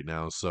TV right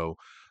now. So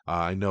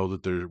I know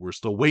that we're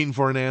still waiting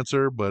for an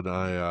answer, but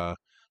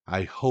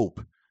I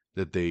hope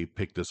that they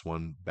pick this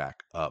one back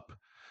up.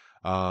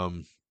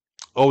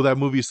 That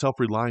movie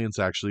Self-Reliance,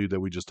 actually, that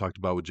we just talked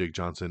about with Jake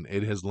Johnson,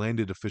 it has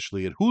landed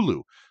officially at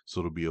Hulu.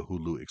 So it'll be a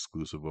Hulu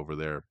exclusive over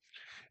there.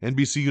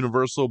 NBC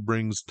Universal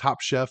brings Top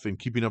Chef and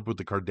Keeping Up with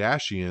the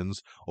Kardashians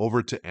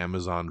over to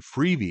Amazon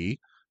Freevee.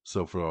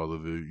 So for all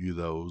of you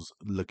those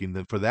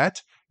looking for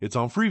that, it's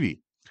on Freevee.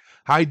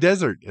 High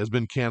Desert has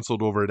been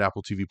canceled over at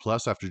Apple TV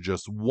Plus after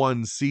just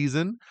one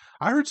season.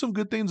 I heard some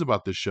good things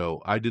about this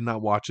show. I did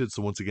not watch it,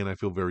 so once again, I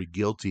feel very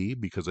guilty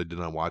because I did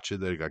not watch it.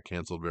 That it got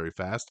canceled very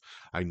fast.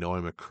 I know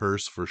I'm a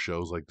curse for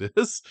shows like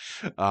this.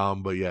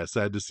 But yeah,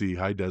 sad to see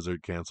High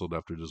Desert canceled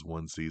after just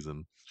one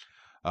season.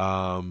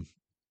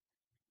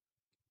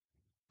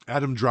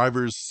 Adam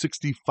Driver's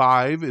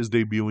 65 is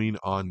debuting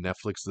on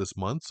Netflix this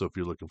month, so if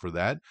you're looking for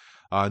that.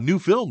 New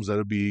films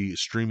that'll be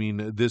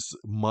streaming this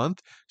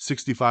month.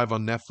 65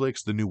 on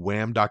Netflix, the new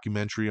Wham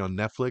documentary on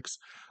Netflix,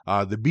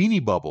 The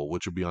Beanie Bubble,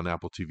 which will be on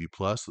Apple TV+,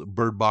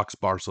 Bird Box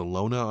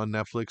Barcelona on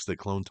Netflix, They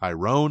Clone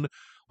Tyrone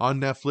on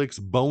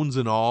Netflix, Bones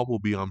and All will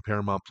be on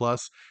Paramount+,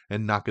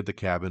 and Knock at the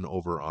Cabin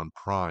over on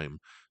Prime.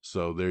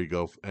 So there you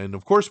go. And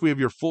of course, we have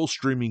your full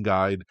streaming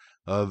guide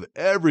of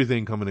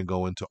everything coming and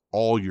going to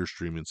all your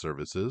streaming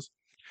services.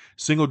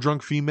 Single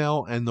Drunk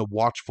Female and The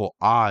Watchful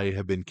Eye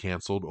have been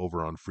canceled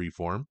over on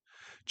Freeform.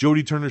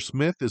 Jodie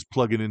Turner-Smith is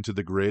plugging into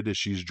the grid as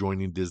she's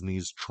joining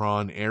Disney's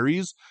Tron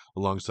Ares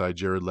alongside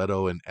Jared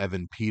Leto and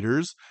Evan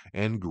Peters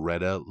and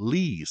Greta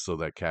Lee. So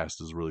that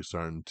cast is really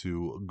starting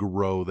to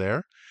grow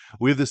there.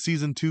 We have the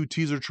season 2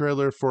 teaser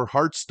trailer for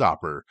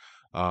Heartstopper.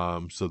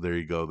 So there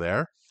you go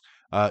there.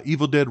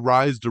 Evil Dead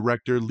Rise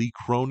director Lee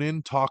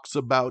Cronin talks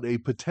about a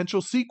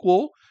potential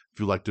sequel. If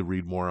you'd like to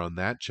read more on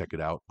that, check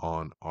it out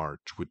on our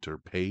Twitter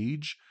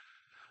page.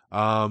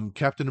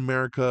 Captain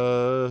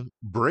America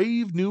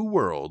Brave New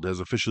World has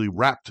officially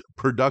wrapped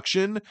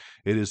production.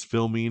 Its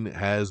filming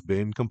has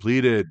been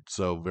completed.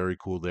 So very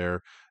cool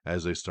there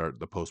as they start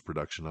the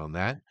post-production on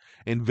that.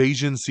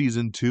 Invasion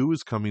Season 2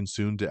 is coming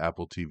soon to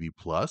Apple TV+.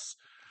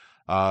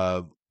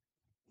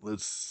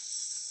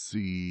 Let's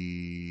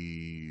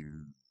see.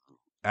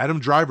 Adam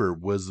Driver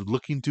was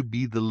looking to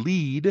be the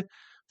lead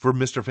for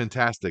Mr.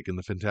 Fantastic in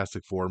the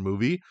Fantastic Four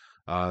movie.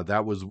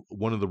 That was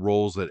one of the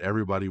roles that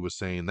everybody was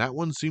saying that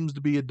one seems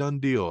to be a done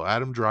deal.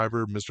 Adam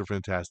Driver, Mr.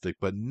 Fantastic.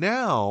 But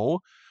now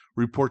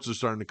reports are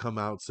starting to come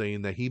out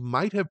saying that he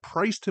might have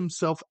priced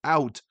himself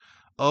out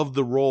of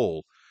the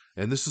role.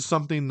 And this is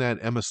something that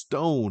Emma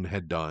Stone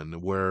had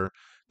done, where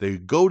they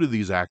go to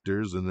these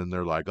actors and then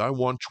they're like, I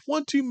want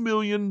 $20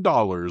 million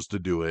to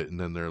do it. And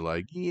then they're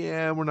like,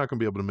 yeah, we're not going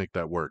to be able to make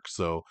that work.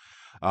 So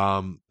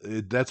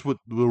that's what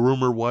the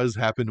rumor was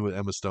happened with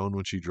Emma Stone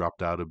when she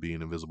dropped out of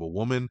being Invisible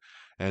Woman.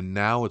 And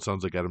now it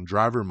sounds like Adam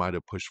Driver might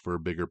have pushed for a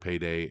bigger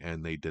payday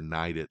and they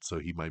denied it. So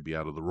he might be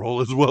out of the role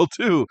as well,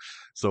 too.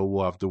 So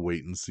we'll have to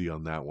wait and see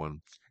on that one.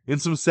 In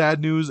some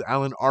sad news,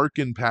 Alan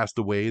Arkin passed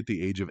away at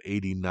the age of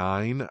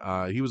 89.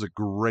 He was a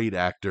great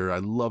actor. I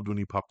loved when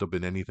he popped up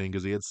in anything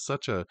because he had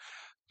such a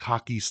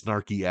cocky,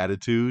 snarky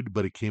attitude,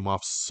 but it came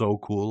off so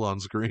cool on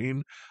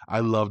screen.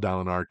 I loved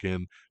Alan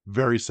Arkin.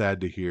 Very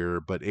sad to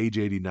hear, but age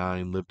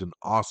 89, lived an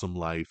awesome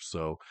life,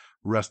 so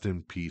rest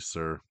in peace,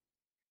 sir.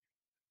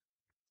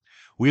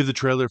 We have the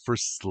trailer for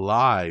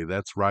Sly.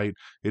 That's right.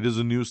 It is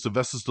a new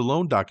Sylvester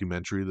Stallone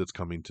documentary that's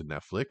coming to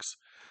Netflix.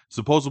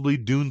 Supposedly,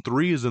 Dune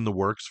 3 is in the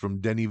works from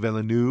Denis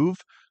Villeneuve,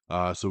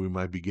 so we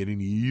might be getting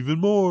even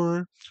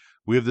more.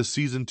 We have the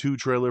Season 2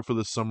 trailer for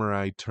The Summer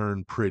I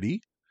Turned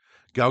Pretty.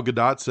 Gal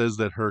Gadot says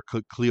that her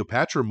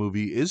Cleopatra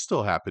movie is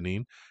still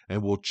happening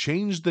and will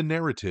change the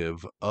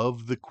narrative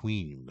of the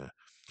Queen.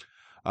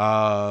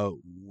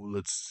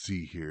 Let's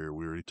see here.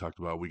 We already talked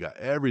about, we got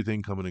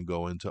everything coming and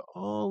going to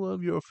all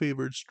of your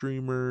favorite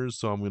streamers,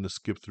 so I'm going to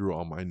skip through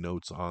all my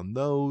notes on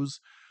those.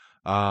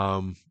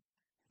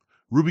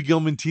 Ruby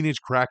Gillman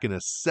Teenage Kraken, a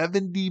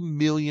 $70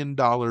 million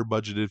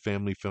budgeted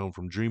family film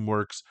from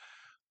DreamWorks.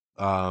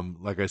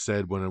 Like I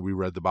said, when we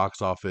read the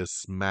box office,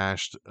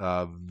 smashed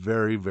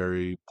very,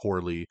 very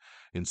poorly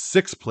in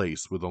 6th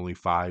place with only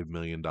 $5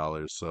 million.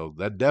 So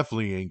that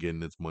definitely ain't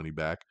getting its money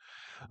back.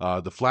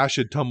 The Flash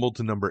had tumbled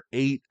to number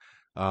 8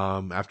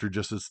 after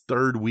just its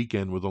 3rd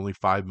weekend with only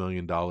 $5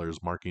 million,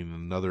 marking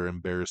another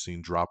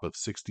embarrassing drop of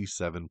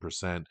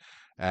 67%,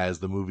 as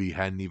the movie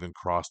hadn't even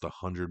crossed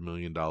 $100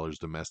 million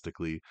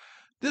domestically.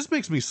 This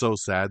makes me so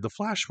sad. The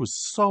Flash was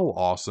so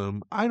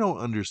awesome. I don't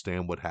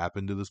understand what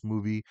happened to this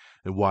movie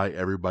and why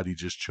everybody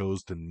just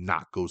chose to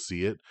not go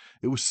see it.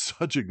 It was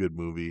such a good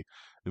movie.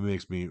 It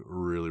makes me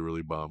really,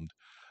 really bummed.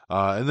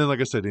 And then, like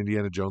I said,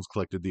 Indiana Jones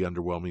collected the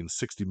underwhelming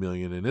 $60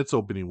 million in its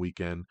opening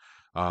weekend,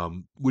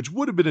 which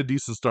would have been a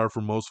decent start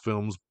for most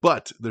films,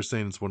 but they're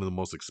saying it's one of the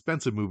most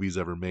expensive movies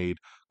ever made,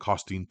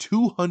 costing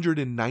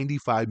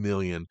 $295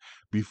 million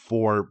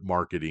before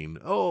marketing.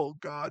 Oh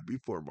God,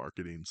 before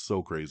marketing,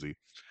 so crazy.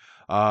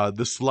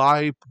 The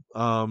Sly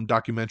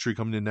documentary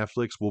coming to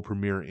Netflix will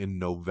premiere in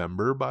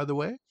November, by the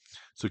way,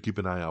 so keep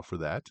an eye out for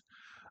that.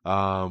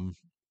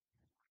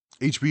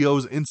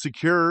 HBO's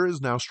Insecure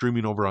is now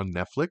streaming over on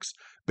Netflix.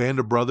 Band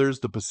of Brothers,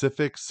 The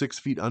Pacific, 6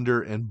 Feet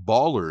Under, and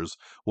Ballers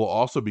will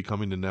also be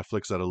coming to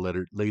Netflix at a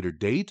later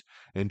date,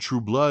 and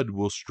True Blood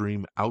will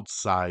stream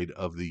outside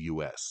of the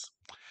U.S.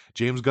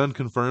 James Gunn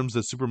confirms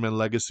that Superman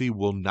Legacy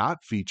will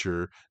not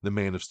feature the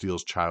Man of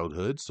Steel's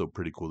childhood, so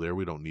pretty cool there.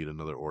 We don't need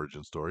another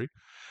origin story.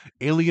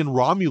 Alien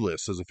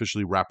Romulus has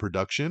officially wrapped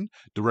production.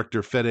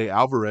 Director Fede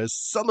Alvarez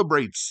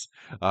celebrates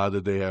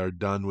that they are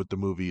done with the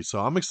movie.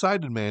 So I'm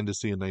excited, man, to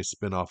see a nice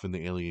spinoff in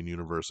the Alien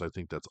universe. I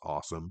think that's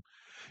awesome.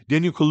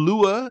 Daniel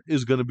Kaluuya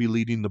is going to be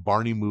leading the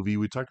Barney movie.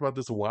 We talked about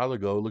this a while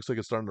ago. It looks like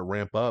it's starting to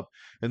ramp up.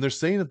 And they're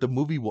saying that the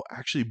movie will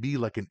actually be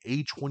like an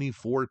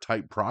A24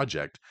 type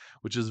project,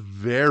 which is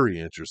very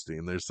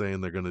interesting. They're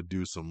saying they're going to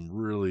do some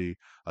really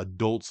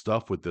adult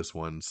stuff with this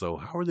one. So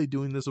how are they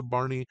doing this with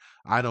Barney?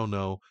 I don't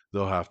know.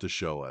 They'll have to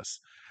show us.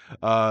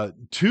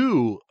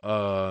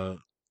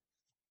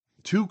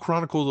 Two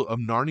Chronicles of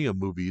Narnia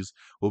movies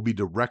will be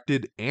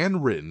directed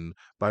and written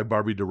by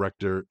Barbie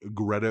director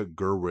Greta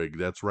Gerwig.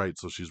 That's right.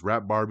 So she's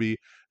wrapped Barbie,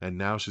 and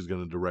now she's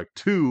going to direct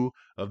 2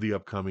 of the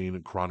upcoming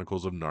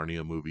Chronicles of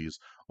Narnia movies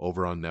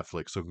over on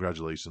Netflix. So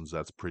congratulations.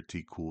 That's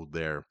pretty cool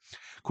there.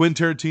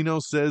 Quentin Tarantino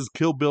says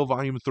Kill Bill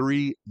Volume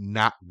 3,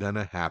 not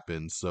gonna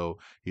happen. So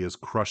he has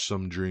crushed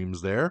some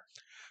dreams there.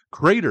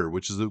 Crater,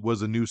 which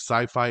was a new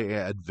sci-fi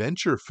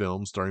adventure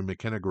film starring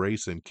McKenna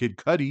Grace and Kid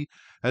Cudi,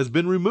 has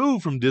been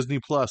removed from Disney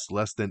Plus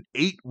less than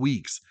 8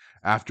 weeks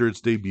after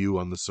its debut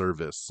on the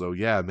service. So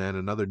yeah, man,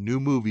 another new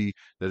movie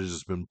that has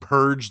just been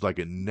purged like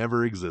it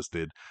never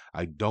existed.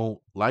 I don't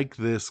like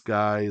this,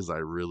 guys. I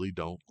really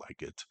don't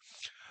like it.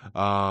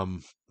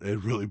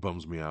 It really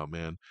bums me out,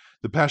 man.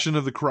 The Passion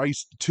of the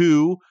Christ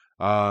 2,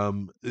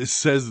 it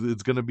says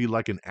it's going to be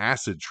like an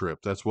acid trip.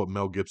 That's what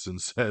Mel Gibson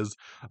says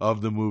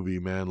of the movie,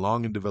 man.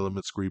 Long in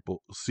development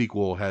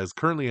sequel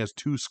currently has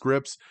 2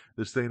 scripts.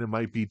 They're saying it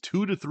might be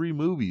 2 to 3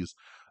 movies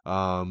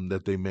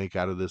that they make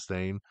out of this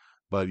thing.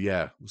 But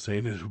yeah,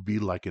 saying it would be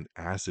like an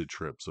acid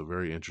trip. So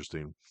very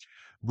interesting.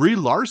 Brie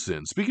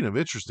Larson, speaking of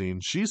interesting,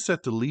 she's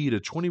set to lead a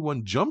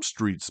 21 Jump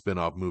Street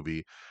spinoff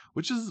movie,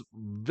 which is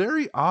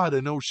very odd. I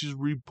know she's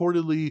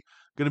reportedly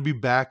going to be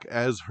back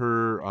as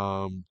her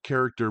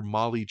character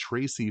Molly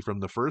Tracy from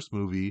the first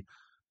movie.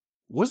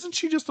 Wasn't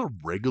she just a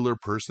regular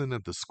person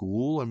at the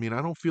school? I mean,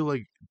 I don't feel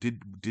like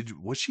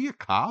was she a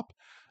cop?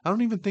 I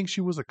don't even think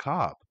she was a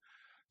cop.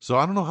 So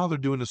I don't know how they're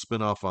doing a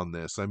spinoff on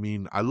this. I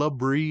mean, I love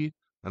Brie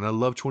and I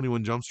love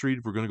 21 Jump Street.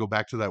 If we're going to go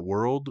back to that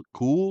world,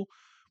 cool.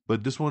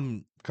 But this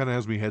one kind of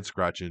has me head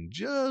scratching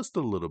just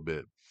a little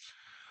bit.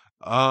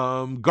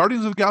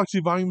 Guardians of the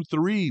Galaxy Volume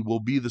 3 will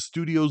be the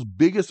studio's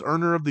biggest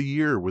earner of the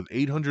year with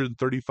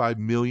 $835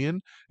 million.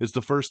 It's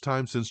the first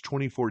time since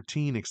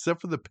 2014,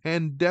 except for the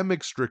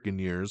pandemic-stricken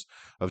years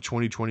of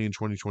 2020 and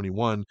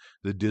 2021,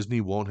 that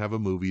Disney won't have a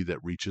movie that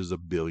reaches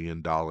 $1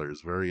 billion.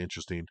 Very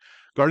interesting.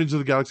 Guardians of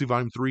the Galaxy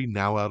Volume 3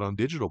 now out on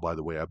digital, by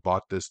the way. I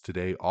bought this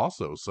today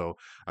also. So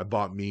I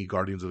bought me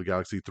Guardians of the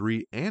Galaxy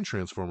 3 and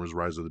Transformers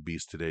Rise of the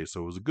Beast today.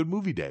 So it was a good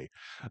movie day.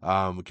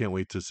 Can't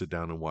wait to sit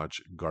down and watch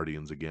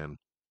Guardians again,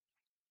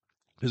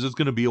 because it's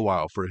going to be a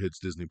while for it hits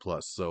Disney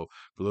Plus. So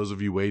for those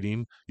of you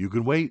waiting, you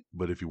can wait.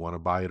 But if you want to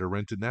buy it or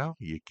rent it now,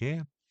 you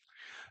can.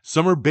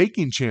 Summer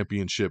Baking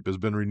Championship has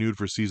been renewed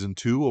for season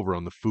 2 over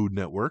on the Food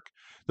Network.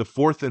 The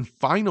fourth and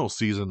final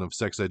season of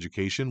Sex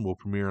Education will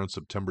premiere on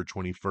September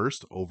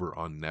 21st over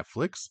on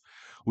Netflix.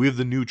 We have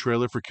the new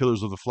trailer for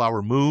Killers of the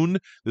Flower Moon.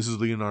 This is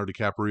Leonardo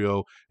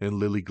DiCaprio and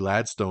Lily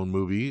Gladstone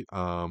movie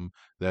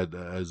that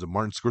is a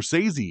Martin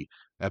Scorsese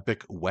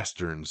epic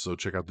western. So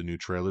check out the new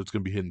trailer. It's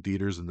going to be hitting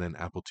theaters and then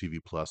Apple TV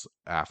Plus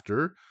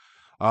after.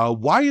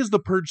 Why is The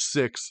Purge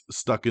 6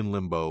 stuck in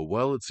limbo?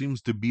 Well, it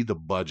seems to be the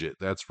budget.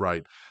 That's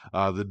right.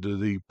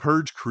 The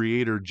Purge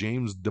creator,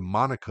 James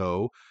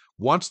DeMonaco,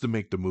 wants to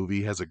make the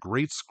movie, has a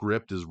great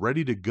script, is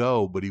ready to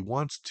go, but he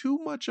wants too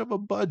much of a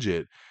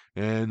budget.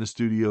 And the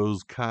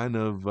studio's kind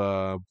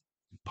of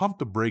pump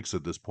the brakes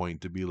at this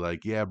point to be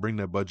like, yeah, bring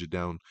that budget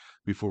down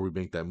before we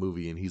make that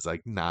movie. And he's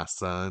like, nah,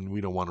 son,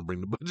 we don't want to bring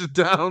the budget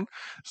down.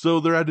 So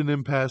they're at an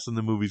impasse and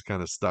the movie's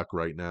kind of stuck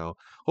right now.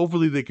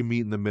 Hopefully they can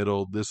meet in the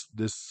middle.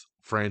 This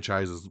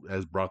franchise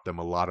has brought them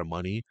a lot of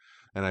money,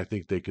 and I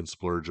think they can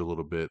splurge a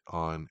little bit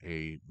on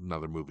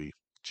another movie.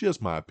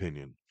 Just my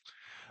opinion.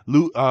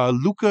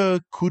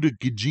 Luca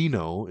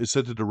Guadagnino is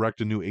set to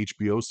direct a new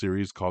HBO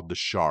series called The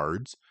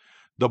Shards.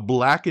 The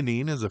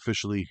Blackening has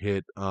officially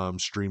hit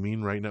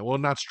streaming right now. Well,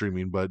 not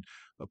streaming, but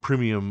a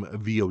premium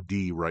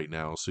VOD right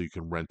now, so you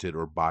can rent it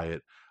or buy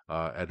it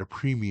at a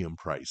premium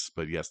price.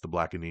 But yes, The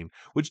Blackening,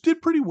 which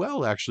did pretty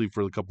well actually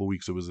for the couple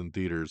weeks it was in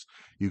theaters.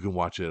 You can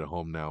watch it at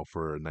home now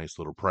for a nice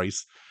little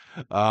price.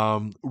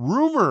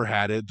 Rumor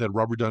had it that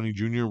Robert Downey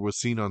Jr. was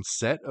seen on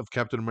set of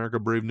Captain America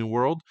Brave New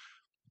World.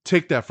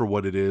 Take that for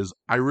what it is.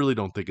 I really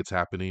don't think it's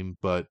happening,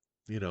 but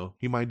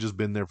he might just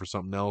been there for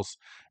something else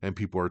and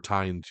people are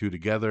tying the two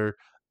together.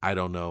 I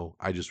don't know.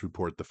 I just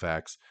report the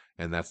facts,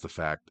 and that's the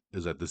fact,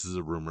 is that this is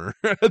a rumor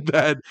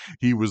that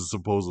he was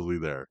supposedly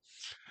there.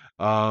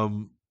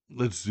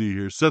 Let's see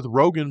here. Seth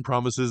Rogen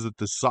promises that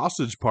the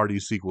Sausage Party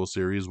sequel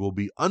series will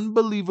be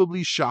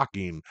unbelievably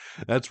shocking.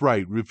 That's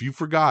right. If you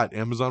forgot,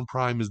 Amazon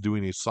Prime is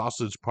doing a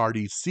Sausage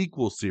Party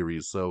sequel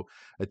series. So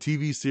a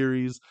TV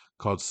series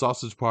called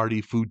Sausage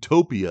Party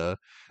Foodtopia.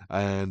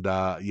 And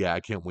I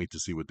can't wait to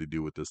see what they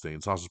do with this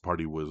thing. Sausage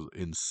Party was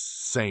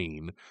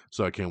insane.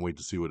 So I can't wait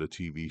to see what a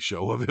TV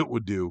show of it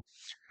would do.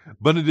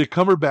 Benedict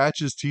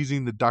Cumberbatch is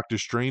teasing that Doctor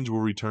Strange will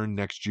return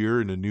next year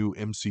in a new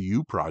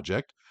MCU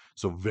project.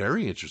 So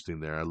very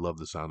interesting there. I love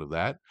the sound of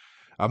that.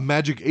 A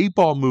Magic 8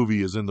 Ball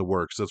movie is in the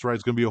works. That's right.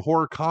 It's going to be a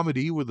horror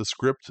comedy with a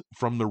script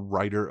from the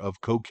writer of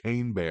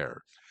Cocaine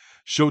Bear.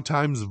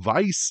 Showtime's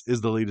Vice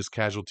is the latest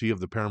casualty of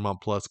the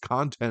Paramount Plus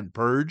content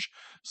purge.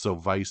 So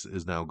Vice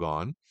is now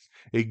gone.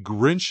 A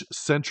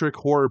Grinch-centric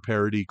horror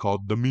parody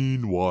called The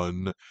Mean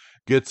One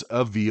gets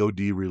a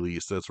VOD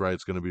release. That's right.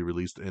 It's going to be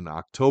released in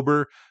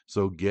October.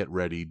 So get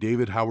ready.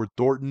 David Howard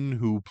Thornton,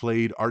 who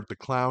played Art the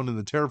Clown in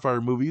the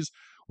Terrifier movies,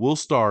 will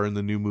star in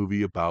the new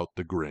movie about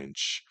the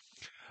Grinch.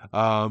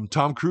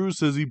 Tom Cruise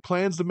says he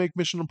plans to make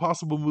Mission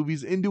Impossible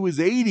movies into his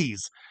 80s.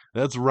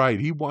 That's right.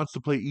 He wants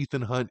to play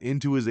Ethan Hunt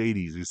into his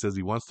 80s. He says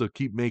he wants to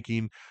keep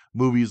making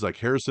movies like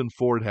Harrison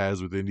Ford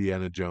has with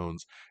Indiana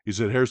Jones. He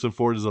said Harrison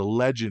Ford is a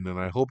legend and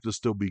I hope to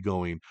still be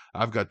going.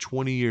 I've got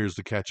 20 years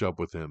to catch up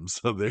with him.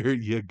 So there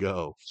you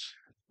go.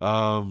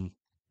 The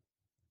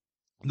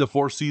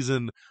fourth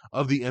season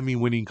of the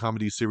Emmy-winning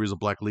comedy series A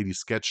Black Lady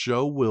Sketch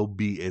Show will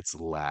be its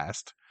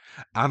last.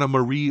 Ana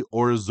Marie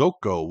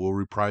Orozco will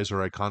reprise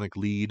her iconic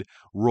lead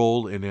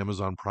role in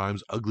Amazon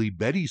Prime's Ugly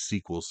Betty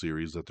sequel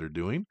series that they're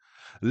doing.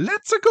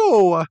 Let's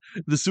go!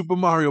 The Super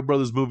Mario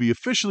Brothers movie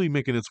officially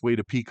making its way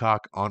to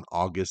Peacock on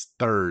August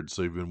 3rd.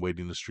 So you've been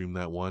waiting to stream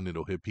that one.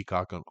 It'll hit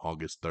Peacock on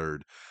August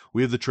 3rd.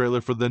 We have the trailer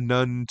for The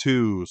Nun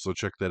 2. So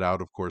check that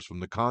out, of course, from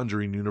the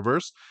Conjuring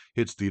universe.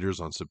 Hits theaters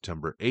on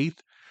September 8th.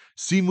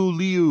 Simu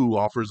Liu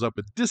offers up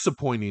a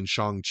disappointing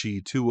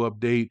Shang-Chi 2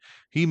 update.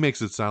 He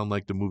makes it sound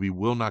like the movie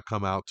will not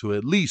come out to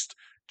at least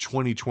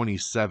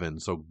 2027.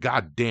 So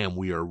goddamn,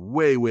 we are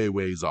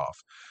ways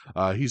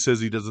off. He says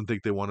he doesn't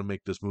think they want to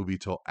make this movie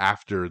till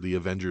after the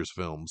Avengers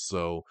films.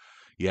 So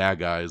yeah,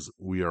 guys,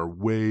 we are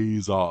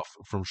ways off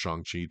from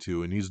Shang-Chi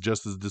 2, and he's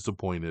just as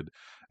disappointed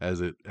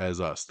as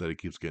us that it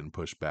keeps getting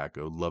pushed back.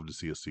 I would love to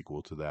see a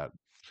sequel to that.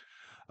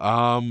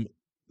 Um,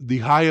 the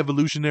High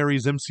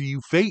Evolutionaries MCU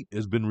Fate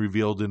has been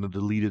revealed in a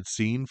deleted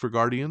scene for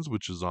Guardians,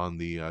 which is on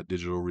the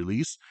digital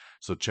release.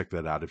 So check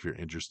that out if you're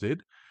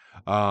interested.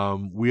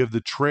 We have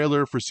the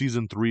trailer for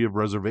season 3 of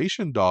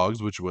Reservation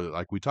Dogs, which,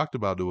 like we talked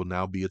about, it will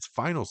now be its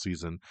final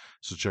season.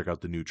 So check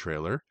out the new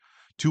trailer.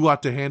 Too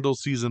Hot to Handle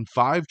season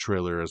 5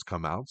 trailer has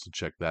come out, so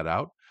check that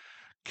out.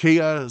 Kea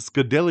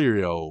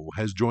Scodelario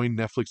has joined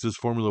Netflix's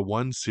Formula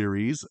One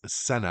series,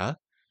 Senna.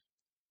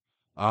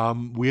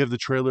 We have the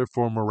trailer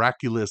for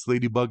Miraculous,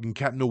 Ladybug, and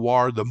Cat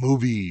Noir, the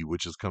movie,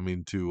 which is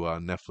coming to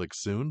Netflix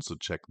soon. So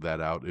check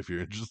that out if you're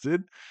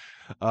interested.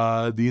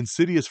 The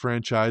Insidious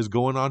franchise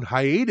going on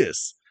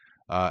hiatus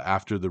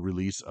after the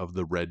release of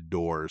The Red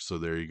Door. So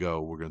there you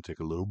go. We're going to take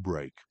a little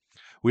break.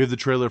 We have the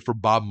trailer for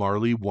Bob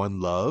Marley,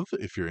 One Love,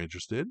 if you're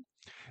interested.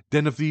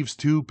 Den of Thieves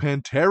 2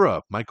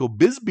 Pantera. Michael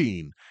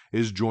Bisping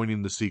is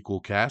joining the sequel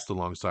cast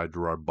alongside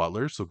Gerard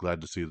Butler, so glad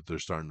to see that they're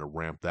starting to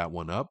ramp that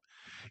one up.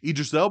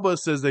 Idris Elba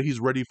says that he's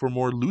ready for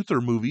more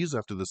Luther movies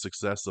after the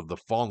success of The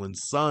Fallen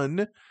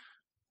Son.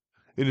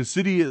 In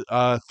Insidious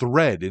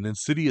Thread, an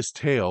Insidious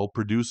Tale,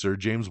 producer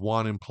James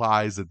Wan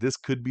implies that this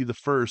could be the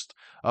first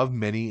of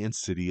many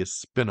Insidious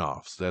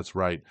spin-offs. That's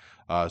right.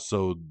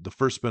 So the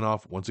first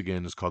spin-off, once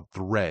again, is called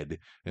Thread,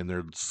 and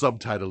they're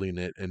subtitling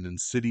it An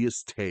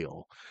Insidious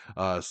Tale.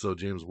 So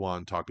James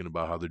Wan talking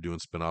about how they're doing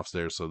spin-offs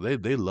there. So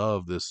they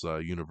love this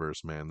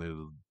universe,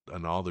 man.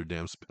 And all their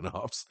damn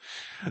spin-offs.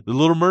 The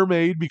Little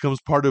Mermaid becomes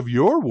part of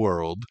your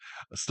world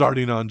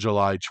starting on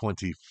July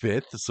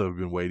 25th. So we've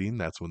been waiting.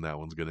 That's when that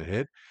one's going to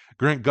hit.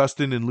 Grant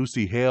Gustin and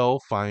Lucy Hale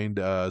find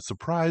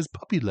surprise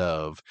puppy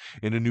love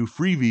in a new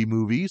Freebie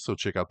movie, so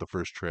check out the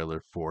first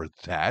trailer for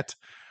that.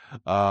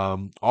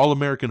 All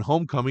American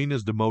Homecoming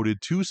has demoted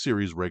 2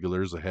 series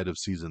regulars ahead of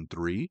season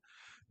 3.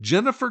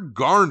 Jennifer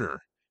Garner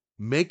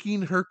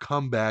making her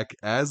comeback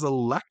as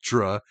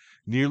Elektra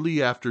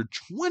nearly after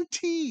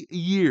 20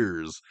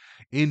 years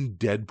in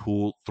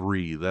Deadpool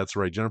 3. That's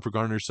right, Jennifer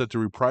Garner is set to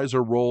reprise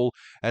her role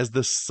as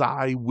the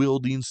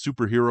psi-wielding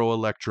superhero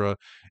Elektra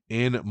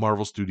in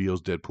Marvel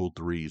Studios' Deadpool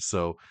 3.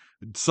 So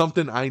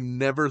something I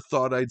never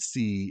thought I'd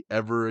see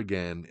ever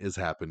again is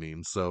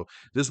happening. So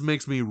this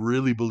makes me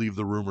really believe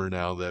the rumor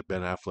now that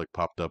Ben Affleck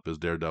popped up as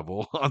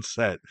Daredevil on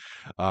set.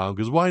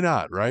 Because why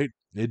not, right?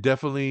 It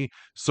definitely,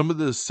 some of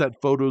the set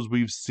photos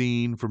we've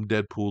seen from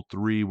Deadpool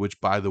 3, which,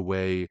 by the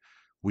way,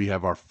 we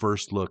have our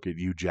first look at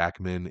Hugh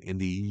Jackman in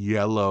the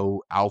yellow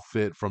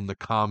outfit from the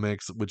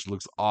comics, which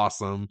looks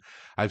awesome.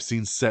 I've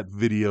seen set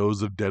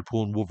videos of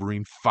Deadpool and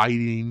Wolverine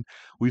fighting.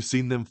 We've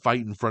seen them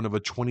fight in front of a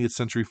 20th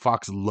Century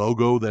Fox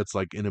logo that's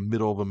like in the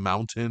middle of a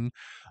mountain.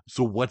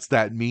 So what's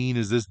that mean?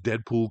 Is this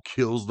Deadpool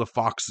kills the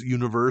Fox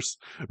universe,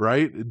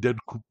 right?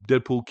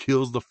 Deadpool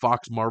kills the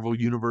Fox Marvel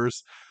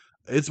universe.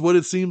 It's what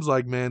it seems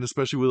like, man,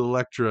 especially with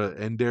Elektra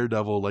and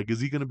Daredevil. Like,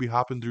 is he going to be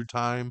hopping through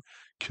time,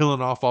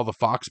 killing off all the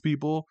Fox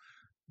people?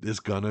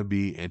 It's going to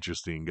be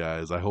interesting,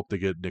 guys. I hope they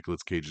get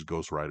Nicolas Cage's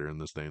Ghost Rider in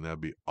this thing.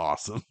 That'd be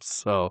awesome.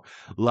 So,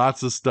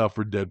 lots of stuff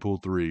for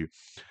Deadpool 3.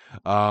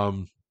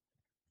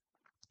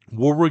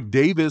 Warwick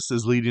Davis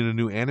is leading a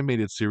new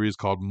animated series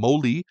called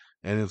Molly,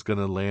 and it's going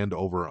to land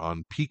over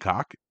on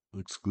Peacock,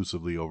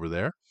 exclusively over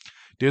there.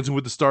 Dancing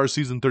with the Stars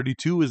Season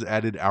 32 has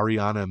added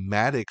Ariana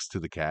Madix to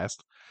the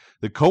cast.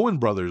 The Coen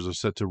brothers are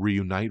set to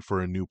reunite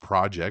for a new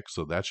project,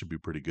 so that should be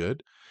pretty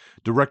good.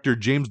 Director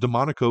James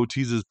DeMonaco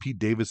teases Pete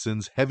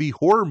Davidson's heavy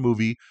horror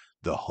movie,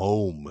 The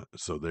Home.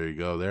 So there you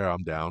go. There,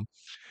 I'm down.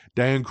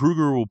 Diane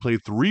Kruger will play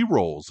 3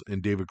 roles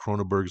in David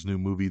Cronenberg's new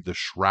movie, The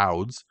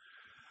Shrouds.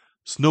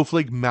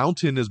 Snowflake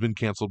Mountain has been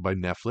canceled by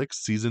Netflix.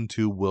 Season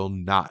 2 will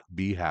not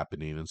be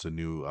happening. It's a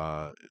new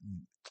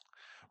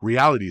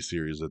reality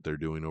series that they're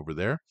doing over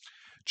there.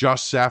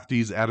 Josh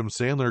Safdie's Adam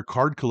Sandler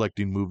card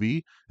collecting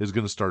movie is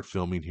going to start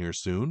filming here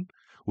soon.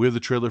 We have the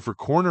trailer for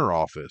Corner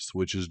Office,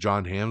 which is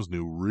John Hamm's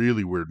new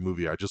really weird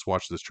movie. I just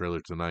watched this trailer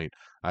tonight.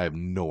 I have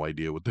no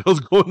idea what the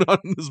hell's going on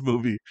in this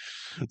movie.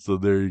 So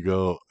there you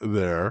go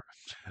there.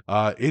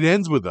 It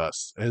Ends With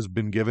Us has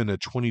been given a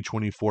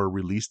 2024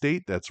 release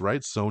date. That's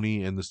right.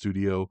 Sony and the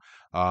studio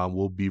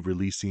will be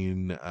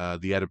releasing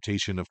the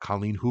adaptation of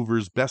Colleen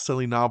Hoover's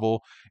best-selling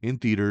novel in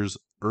theaters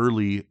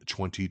early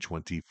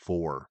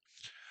 2024.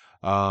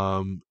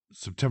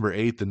 September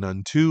 8th, The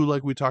Nun 2,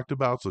 like we talked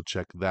about, so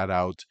check that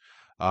out.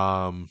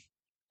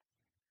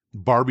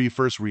 Barbie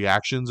first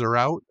reactions are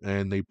out,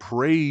 and they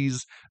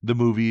praise the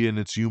movie and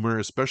its humor,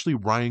 especially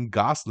Ryan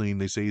Gosling.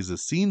 They say he's a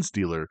scene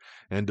stealer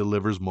and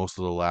delivers most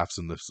of the laughs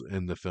in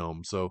the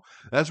film. So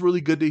that's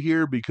really good to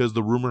hear, because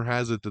the rumor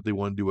has it that they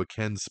want to do a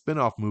Ken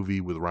spinoff movie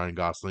with Ryan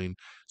Gosling.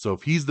 So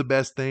if he's the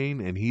best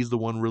thing and he's the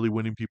one really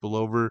winning people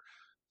over,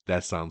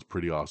 that sounds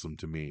pretty awesome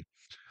to me.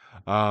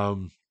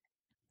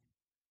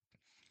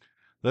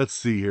 Let's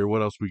see here.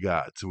 What else we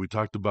got? So we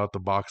talked about the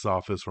box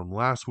office from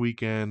last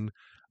weekend,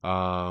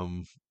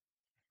 and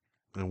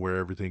where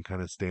everything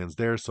kind of stands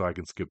there. So I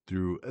can skip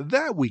through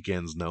that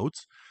weekend's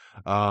notes.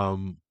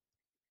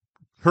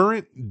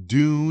 Current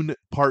Dune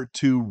Part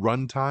 2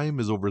 runtime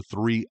is over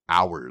 3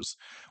 hours.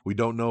 We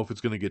don't know if it's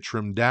going to get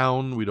trimmed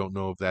down. We don't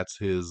know if that's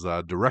his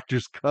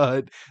director's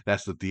cut,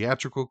 that's the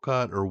theatrical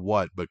cut, or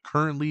what. But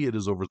currently it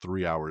is over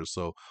 3 hours.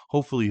 So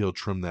hopefully he'll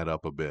trim that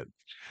up a bit.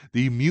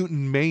 The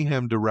Mutant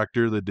Mayhem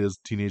director that does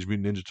Teenage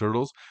Mutant Ninja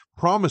Turtles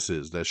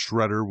promises that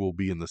Shredder will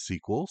be in the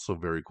sequel. So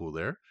very cool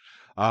there.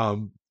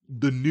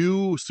 The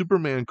new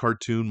Superman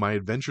cartoon, My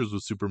Adventures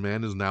with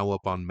Superman, is now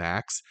up on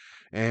Max.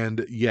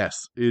 And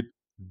yes, it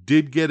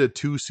did get a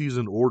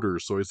 2-season order,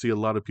 so I see a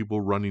lot of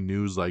people running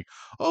news like,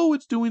 oh,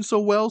 it's doing so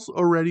well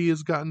already,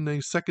 it's gotten a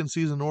 2nd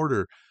season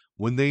order.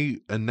 When they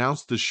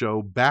announced the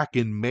show back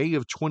in May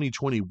of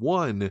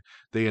 2021,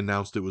 they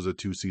announced it was a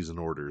 2-season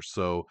order.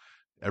 So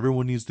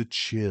everyone needs to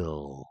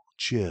chill.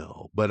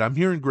 But I'm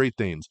hearing great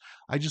things.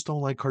 I just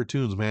don't like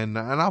cartoons, man.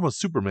 And I'm a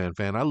Superman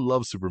fan. I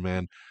love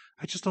Superman.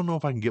 I just don't know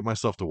if I can get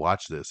myself to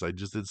watch this.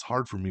 It's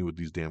hard for me with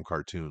these damn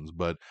cartoons,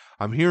 but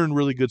I'm hearing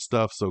really good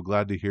stuff. So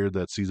glad to hear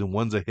that season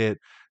 1's a hit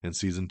and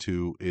season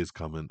 2 is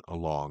coming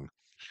along.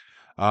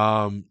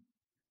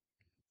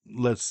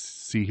 Let's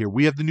see here.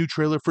 We have the new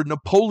trailer for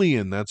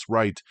Napoleon. That's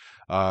right.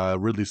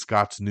 Ridley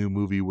Scott's new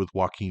movie with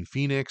Joaquin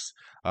Phoenix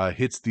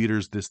hits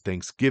theaters this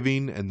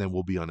Thanksgiving and then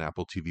will be on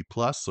Apple TV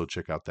Plus. So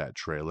check out that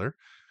trailer.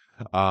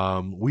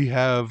 We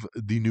have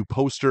the new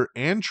poster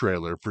and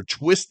trailer for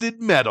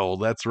Twisted Metal.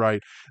 That's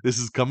right. This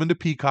is coming to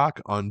Peacock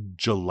on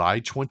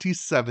July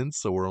 27th,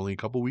 so we're only a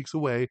couple weeks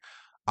away.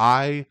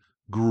 I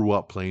grew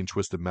up playing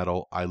Twisted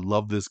Metal. I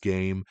love this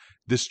game.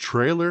 This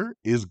trailer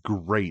is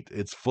great.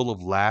 It's full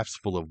of laughs,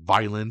 full of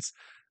violence.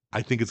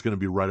 I think it's going to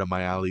be right up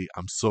my alley.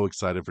 I'm so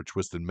excited for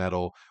Twisted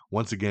Metal.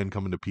 Once again,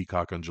 coming to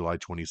Peacock on July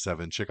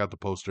 27th. Check out the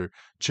poster.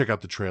 Check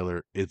out the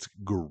trailer. It's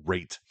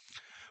great.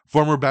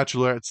 Former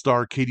Bachelorette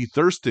star Katie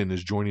Thurston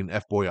is joining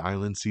F-Boy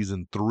Island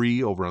Season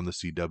 3 over on the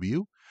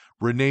CW.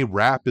 Renee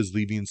Rapp is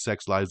leaving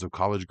Sex Lives of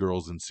College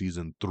Girls in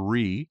Season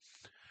 3.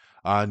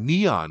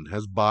 Neon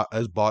has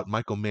bought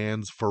Michael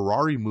Mann's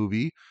Ferrari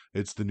movie.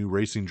 It's the new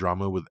racing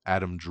drama with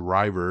Adam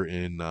Driver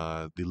in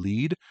the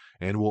lead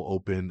and will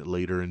open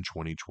later in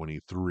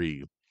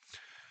 2023.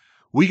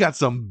 We got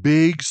some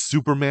big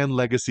Superman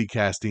Legacy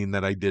casting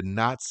that I did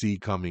not see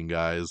coming,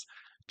 guys.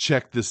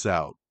 Check this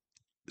out.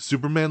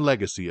 Superman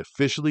Legacy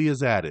officially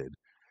is added,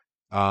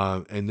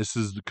 and this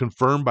is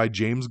confirmed by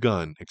James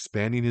Gunn,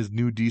 expanding his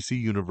new DC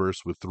universe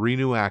with 3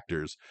 new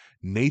actors.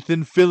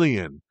 Nathan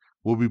Fillion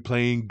will be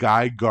playing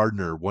Guy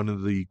Gardner, one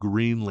of the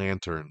Green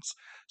Lanterns.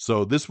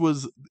 So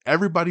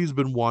everybody's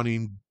been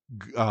wanting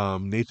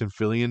Nathan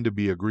Fillion to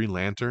be a Green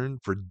Lantern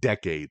for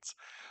decades.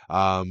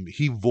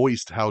 He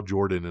voiced Hal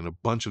Jordan in a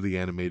bunch of the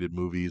animated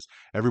movies.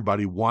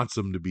 Everybody wants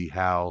him to be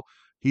Hal.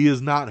 He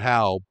is not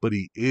Hal, but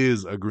he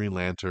is a Green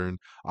Lantern.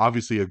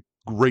 Obviously, a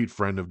great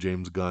friend of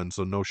James Gunn,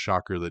 so no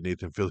shocker that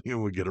Nathan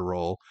Fillion would get a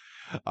role.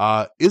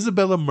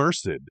 Isabella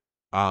Merced,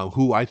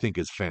 who I think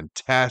is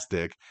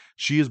fantastic.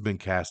 She has been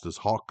cast as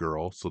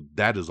Hawkgirl, so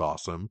that is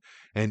awesome.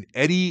 And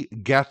Eddie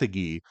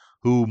Gathegi,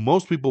 who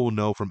most people will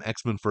know from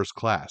X-Men First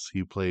Class.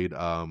 He played,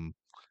 oh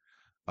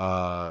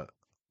man,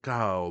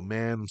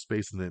 I'm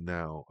spacing it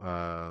now.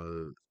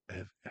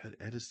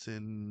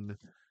 Edison,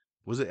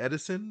 was it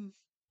Edison?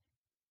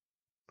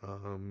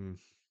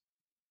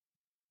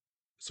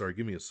 Sorry,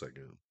 give me a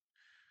second.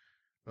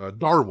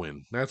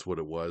 Darwin, that's what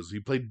it was. He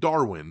played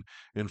Darwin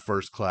in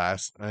First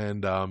Class,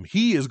 and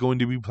he is going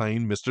to be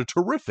playing Mr.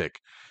 Terrific.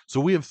 So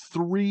we have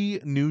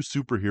 3 new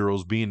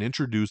superheroes being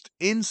introduced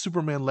in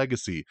Superman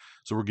Legacy.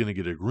 So we're going to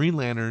get a Green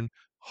Lantern,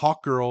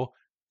 Hawkgirl,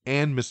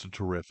 and Mr.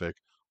 Terrific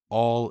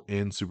all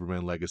in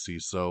Superman Legacy.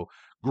 So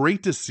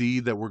great to see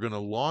that we're going to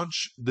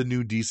launch the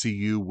new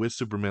DCU with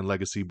Superman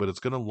Legacy, but it's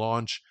going to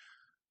launch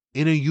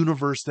in a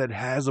universe that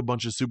has a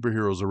bunch of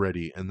superheroes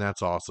already, and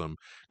that's awesome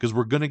because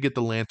we're going to get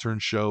the Lantern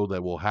show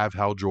that will have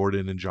Hal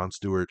Jordan and Jon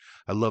Stewart.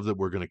 I love that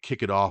we're going to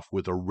kick it off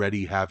with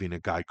already having a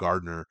Guy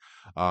Gardner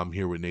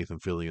here with Nathan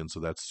Fillion, so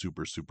that's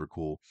super, super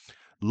cool.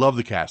 Love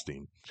the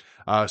casting.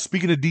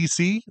 Speaking of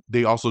DC,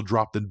 they also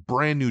dropped a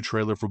brand new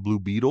trailer for Blue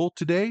Beetle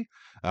today.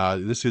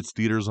 This hits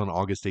theaters on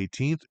August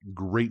 18th.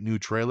 Great new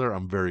trailer.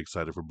 I'm very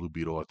excited for Blue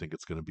Beetle. I think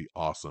it's going to be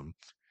awesome.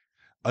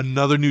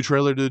 Another new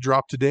trailer to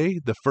drop today,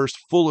 the first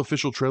full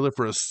official trailer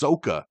for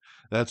Ahsoka.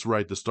 That's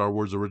right, the Star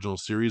Wars original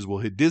series will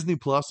hit Disney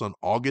Plus on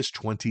August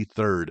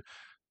 23rd.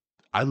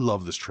 I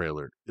love this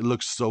trailer. It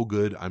looks so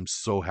good. I'm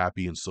so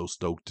happy and so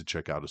stoked to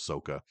check out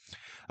Ahsoka.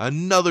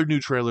 Another new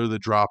trailer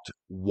that dropped,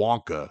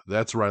 Wonka.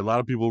 That's right, a lot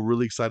of people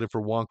really excited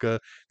for Wonka.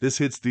 This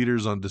hits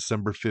theaters on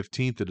December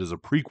 15th. It is a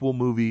prequel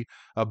movie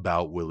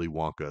about Willy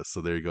Wonka.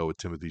 So there you go with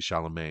Timothée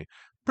Chalamet.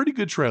 Pretty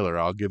good trailer,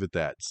 I'll give it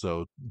that.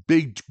 So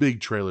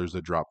big trailers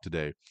that dropped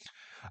today.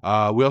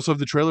 We also have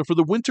the trailer for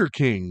The Winter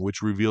King,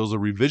 which reveals a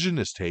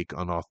revisionist take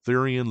on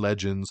Arthurian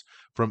legends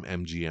from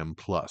MGM+.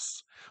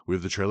 We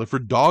have the trailer for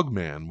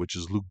Dogman, which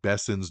is Luc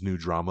Besson's new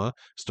drama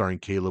starring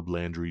Caleb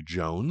Landry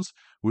Jones.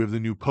 We have the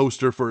new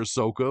poster for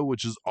Ahsoka,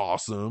 which is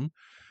awesome.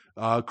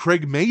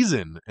 Craig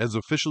Mazin has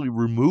officially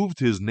removed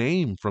his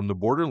name from the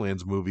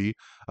Borderlands movie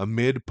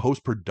amid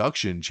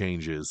post-production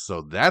changes,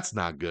 so that's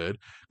not good.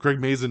 Craig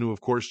Mazin, who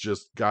of course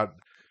just got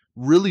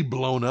really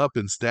blown up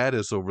in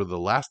status over the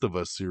Last of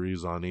Us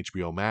series on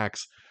HBO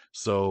Max,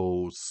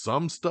 so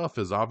some stuff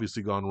has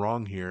obviously gone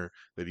wrong here,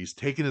 that he's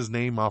taken his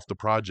name off the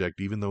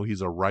project, even though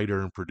he's a writer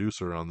and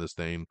producer on this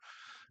thing.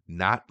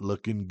 Not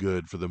looking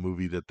good for the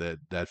movie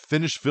that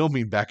finished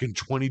filming back in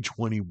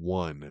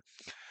 2021.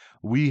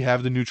 We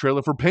have the new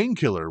trailer for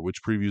Painkiller,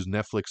 which previews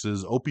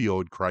Netflix's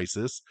opioid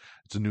crisis.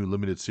 It's a new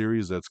limited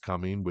series that's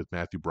coming with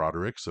Matthew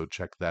Broderick, so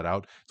check that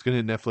out. It's going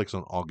to hit Netflix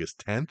on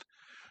August 10th.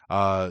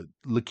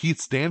 Lakeith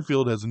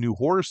Stanfield has a new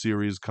horror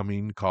series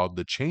coming called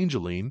The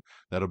Changeling.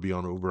 That'll be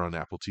over on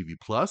Apple TV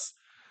Plus.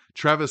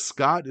 Travis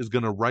Scott is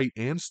going to write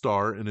and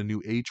star in a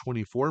new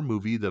A24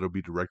 movie that'll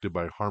be directed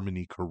by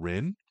Harmony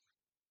Korine.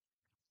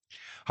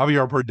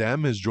 Javier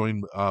Bardem has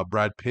joined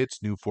Brad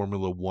Pitt's new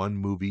Formula One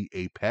movie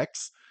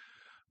Apex.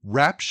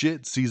 Rap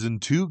Shit Season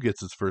 2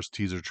 gets its first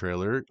teaser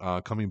trailer,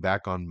 coming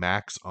back on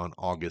Max on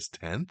August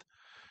 10th.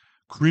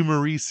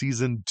 Creamery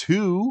Season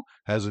 2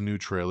 has a new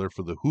trailer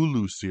for the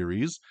Hulu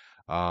series.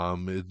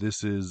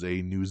 This is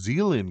a New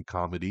Zealand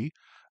comedy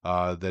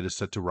that is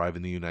set to arrive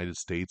in the United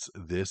States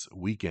this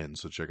weekend,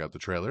 so check out the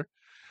trailer.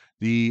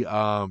 The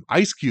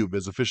Ice Cube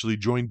has officially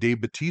joined Dave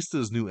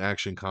Bautista's new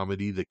action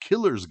comedy, The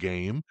Killer's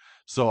Game.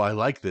 So I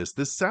like this.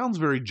 This sounds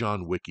very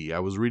John Wicky. I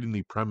was reading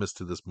the premise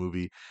to this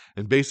movie,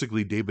 and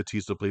basically Dave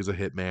Bautista plays a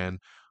hitman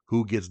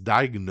who gets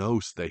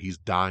diagnosed that he's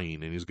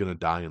dying, and he's going to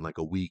die in like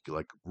a week,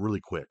 like really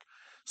quick.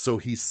 So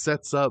he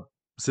sets up,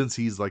 since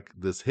he's like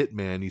this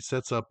hitman, he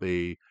sets up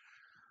a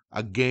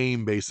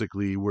game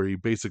basically where he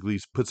basically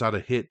puts out a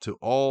hit to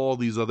all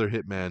these other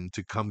hitmen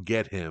to come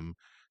get him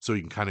so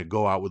he can kind of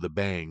go out with a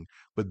bang.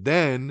 But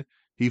then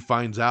he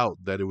finds out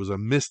that it was a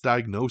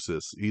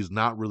misdiagnosis. He's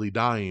not really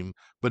dying,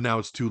 but now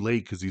it's too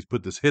late because he's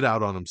put this hit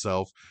out on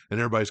himself and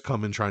everybody's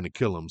coming trying to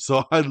kill him.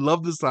 So I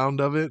love the sound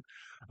of it.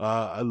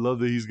 I love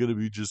that he's going to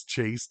be just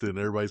chased and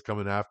everybody's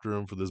coming after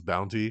him for this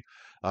bounty.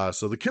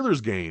 So The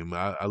Killer's Game,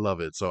 I love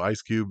it. So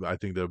Ice Cube, I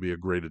think that'll be a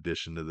great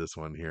addition to this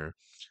one here.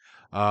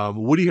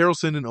 Woody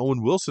Harrelson and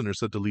Owen Wilson are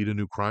set to lead a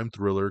new crime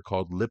thriller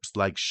called Lips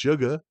Like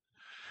Sugar.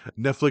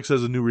 Netflix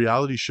has a new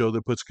reality show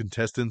that puts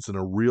contestants in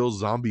a real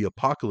zombie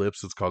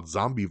apocalypse. It's called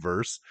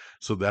Zombieverse,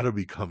 so that'll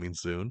be coming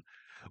soon.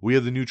 We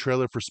have the new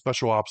trailer for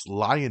Special Ops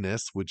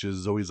Lioness, which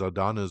is Zoe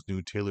Saldana's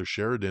new Taylor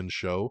Sheridan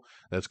show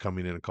that's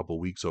coming in a couple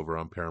weeks over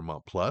on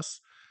Paramount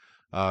Plus.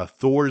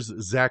 Thor's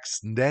Zack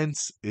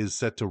Stentz is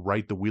set to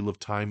write the Wheel of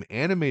Time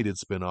animated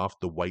spinoff,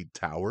 The White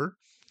Tower.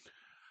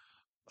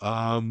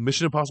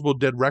 Mission Impossible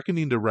Dead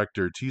Reckoning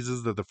director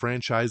teases that the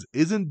franchise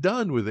isn't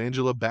done with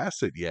Angela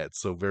Bassett yet.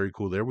 So very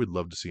cool there. We'd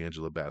love to see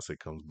Angela Bassett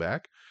comes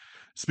back.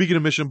 Speaking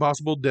of Mission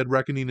Impossible, Dead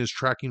Reckoning is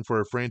tracking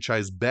for a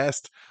franchise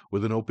best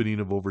with an opening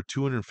of over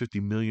 250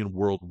 million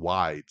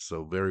worldwide.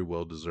 So very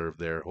well deserved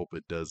there. Hope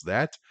it does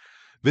that.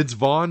 Vince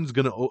Vaughn is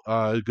gonna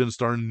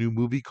star in a new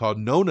movie called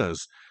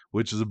Nona's,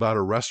 which is about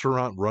a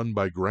restaurant run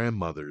by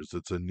grandmothers.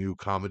 It's a new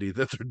comedy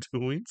that they're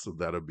doing, so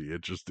that'll be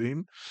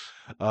interesting.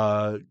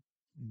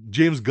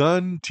 James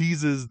Gunn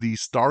teases the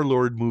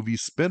Star-Lord movie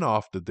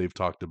spinoff that they've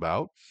talked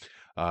about,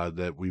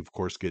 that we, of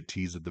course, get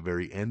teased at the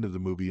very end of the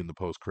movie in the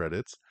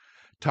post-credits.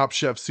 Top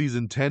Chef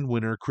Season 10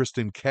 winner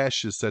Kristen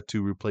Kesh is set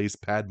to replace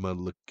Padma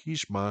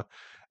Lakshmi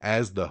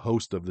as the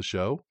host of the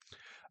show.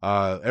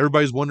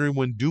 Everybody's wondering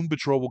when Doom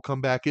Patrol will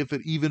come back, if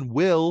it even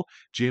will.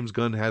 James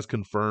Gunn has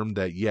confirmed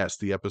that, yes,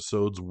 the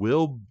episodes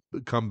will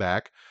come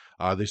back.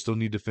 They still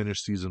need to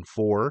finish season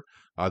 4.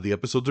 The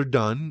episodes are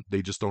done.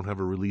 They just don't have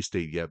a release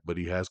date yet, but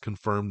he has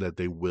confirmed that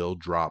they will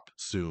drop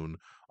soon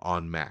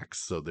on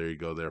Max. So there you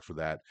go there for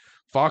that.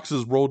 Fox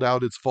has rolled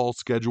out its fall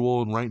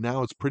schedule, and right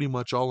now it's pretty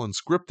much all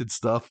unscripted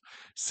stuff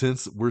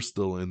since we're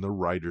still in the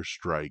writer's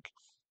strike.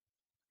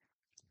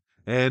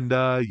 And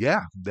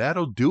yeah,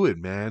 that'll do it,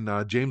 man.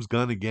 James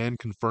Gunn again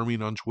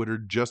confirming on Twitter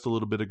just a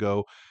little bit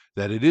ago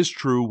that it is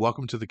true.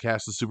 Welcome to the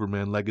cast of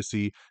Superman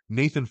Legacy.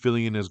 Nathan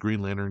Fillion as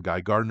Green Lantern,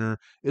 Guy Gardner,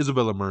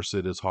 Isabella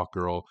Merced as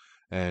Hawkgirl,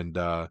 and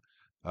Mehdi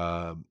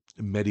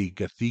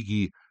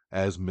Gathigi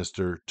as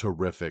Mr.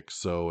 Terrific.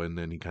 So, and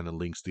then he kind of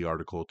links the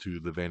article to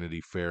the Vanity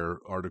Fair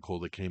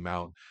article that came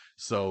out.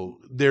 So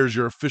there's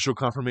your official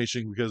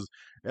confirmation, because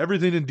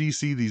everything in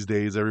DC these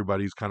days,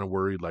 everybody's kind of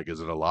worried, like, is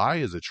it a lie?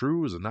 Is it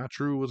true? Is it not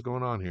true? What's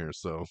going on here?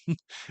 So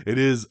it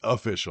is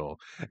official.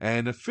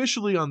 And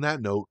officially on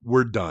that note,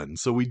 we're done.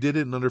 So we did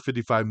it in under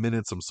 55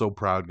 minutes. I'm so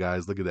proud,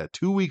 guys. Look at that.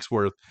 2 weeks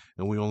worth,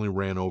 and we only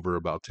ran over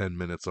about 10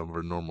 minutes of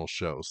our normal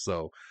show.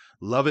 So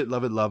love it,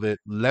 love it, love it.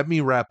 Let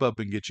me wrap up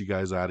and get you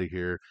guys out of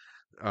here.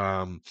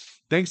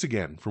 Thanks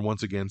again for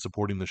once again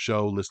supporting the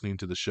show, listening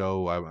to the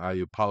show. I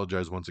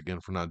apologize once again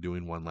for not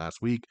doing one last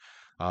week,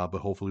 but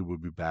hopefully we'll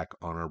be back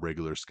on our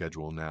regular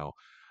schedule now.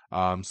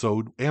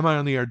 So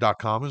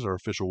amiontheair.com is our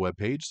official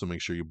webpage, so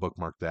make sure you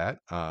bookmark that,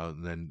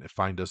 and then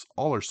find us,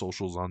 all our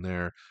socials on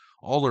there,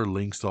 all our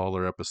links to all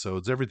our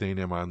episodes, everything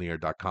at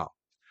amiontheair.com.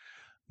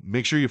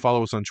 Make sure you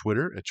follow us on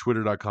Twitter at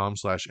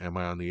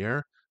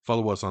twitter.com/amiontheair.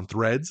 Follow us on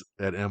Threads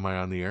at Am I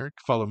On The Air.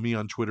 Follow me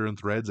on Twitter and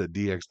Threads at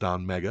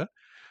DXDonMega.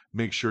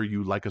 Make sure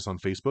you like us on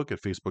Facebook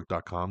at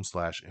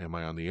facebook.com/Am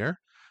I On The Air.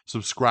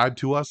 Subscribe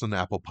to us on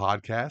Apple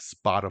Podcasts,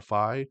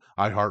 Spotify,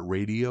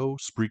 iHeartRadio,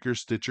 Spreaker,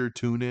 Stitcher,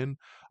 TuneIn,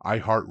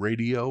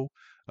 iHeartRadio,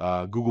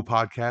 Google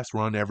Podcasts.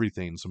 We're on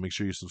everything, so make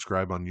sure you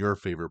subscribe on your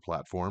favorite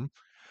platform.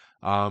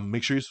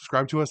 Make sure you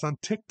subscribe to us on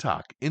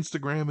TikTok,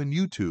 Instagram, and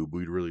YouTube.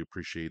 We'd really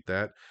appreciate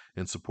that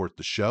and support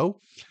the show.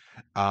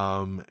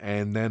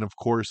 And then, of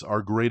course,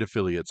 our great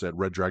affiliates at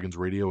Red Dragons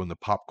Radio and the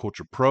Pop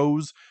Culture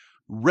Pros,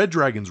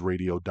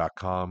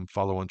 reddragonsradio.com.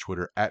 Follow on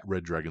Twitter at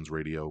Red Dragons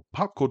Radio.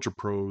 Pop Culture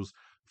Pros,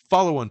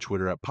 follow on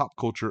Twitter at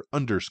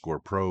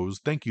popculture_pros.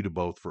 Thank you to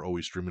both for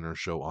always streaming our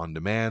show on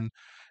demand.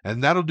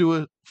 And that'll do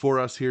it for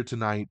us here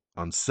tonight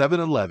on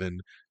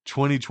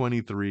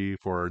 7/11/2023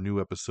 for our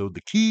new episode,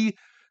 The Key.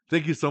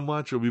 Thank you so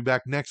much. We'll be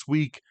back next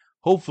week.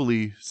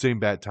 Hopefully, same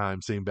bat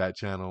time, same bat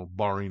channel,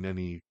 barring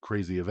any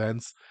crazy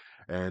events.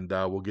 And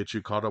we'll get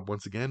you caught up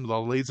once again with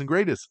all the latest and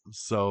greatest.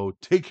 So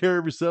take care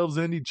of yourselves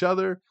and each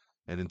other.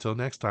 And until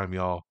next time,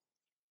 y'all.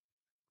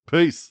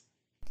 Peace.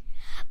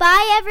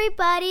 Bye,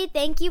 everybody.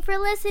 Thank you for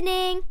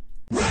listening.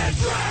 Red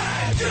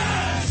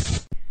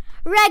Dragons!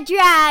 Red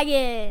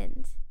Dragons!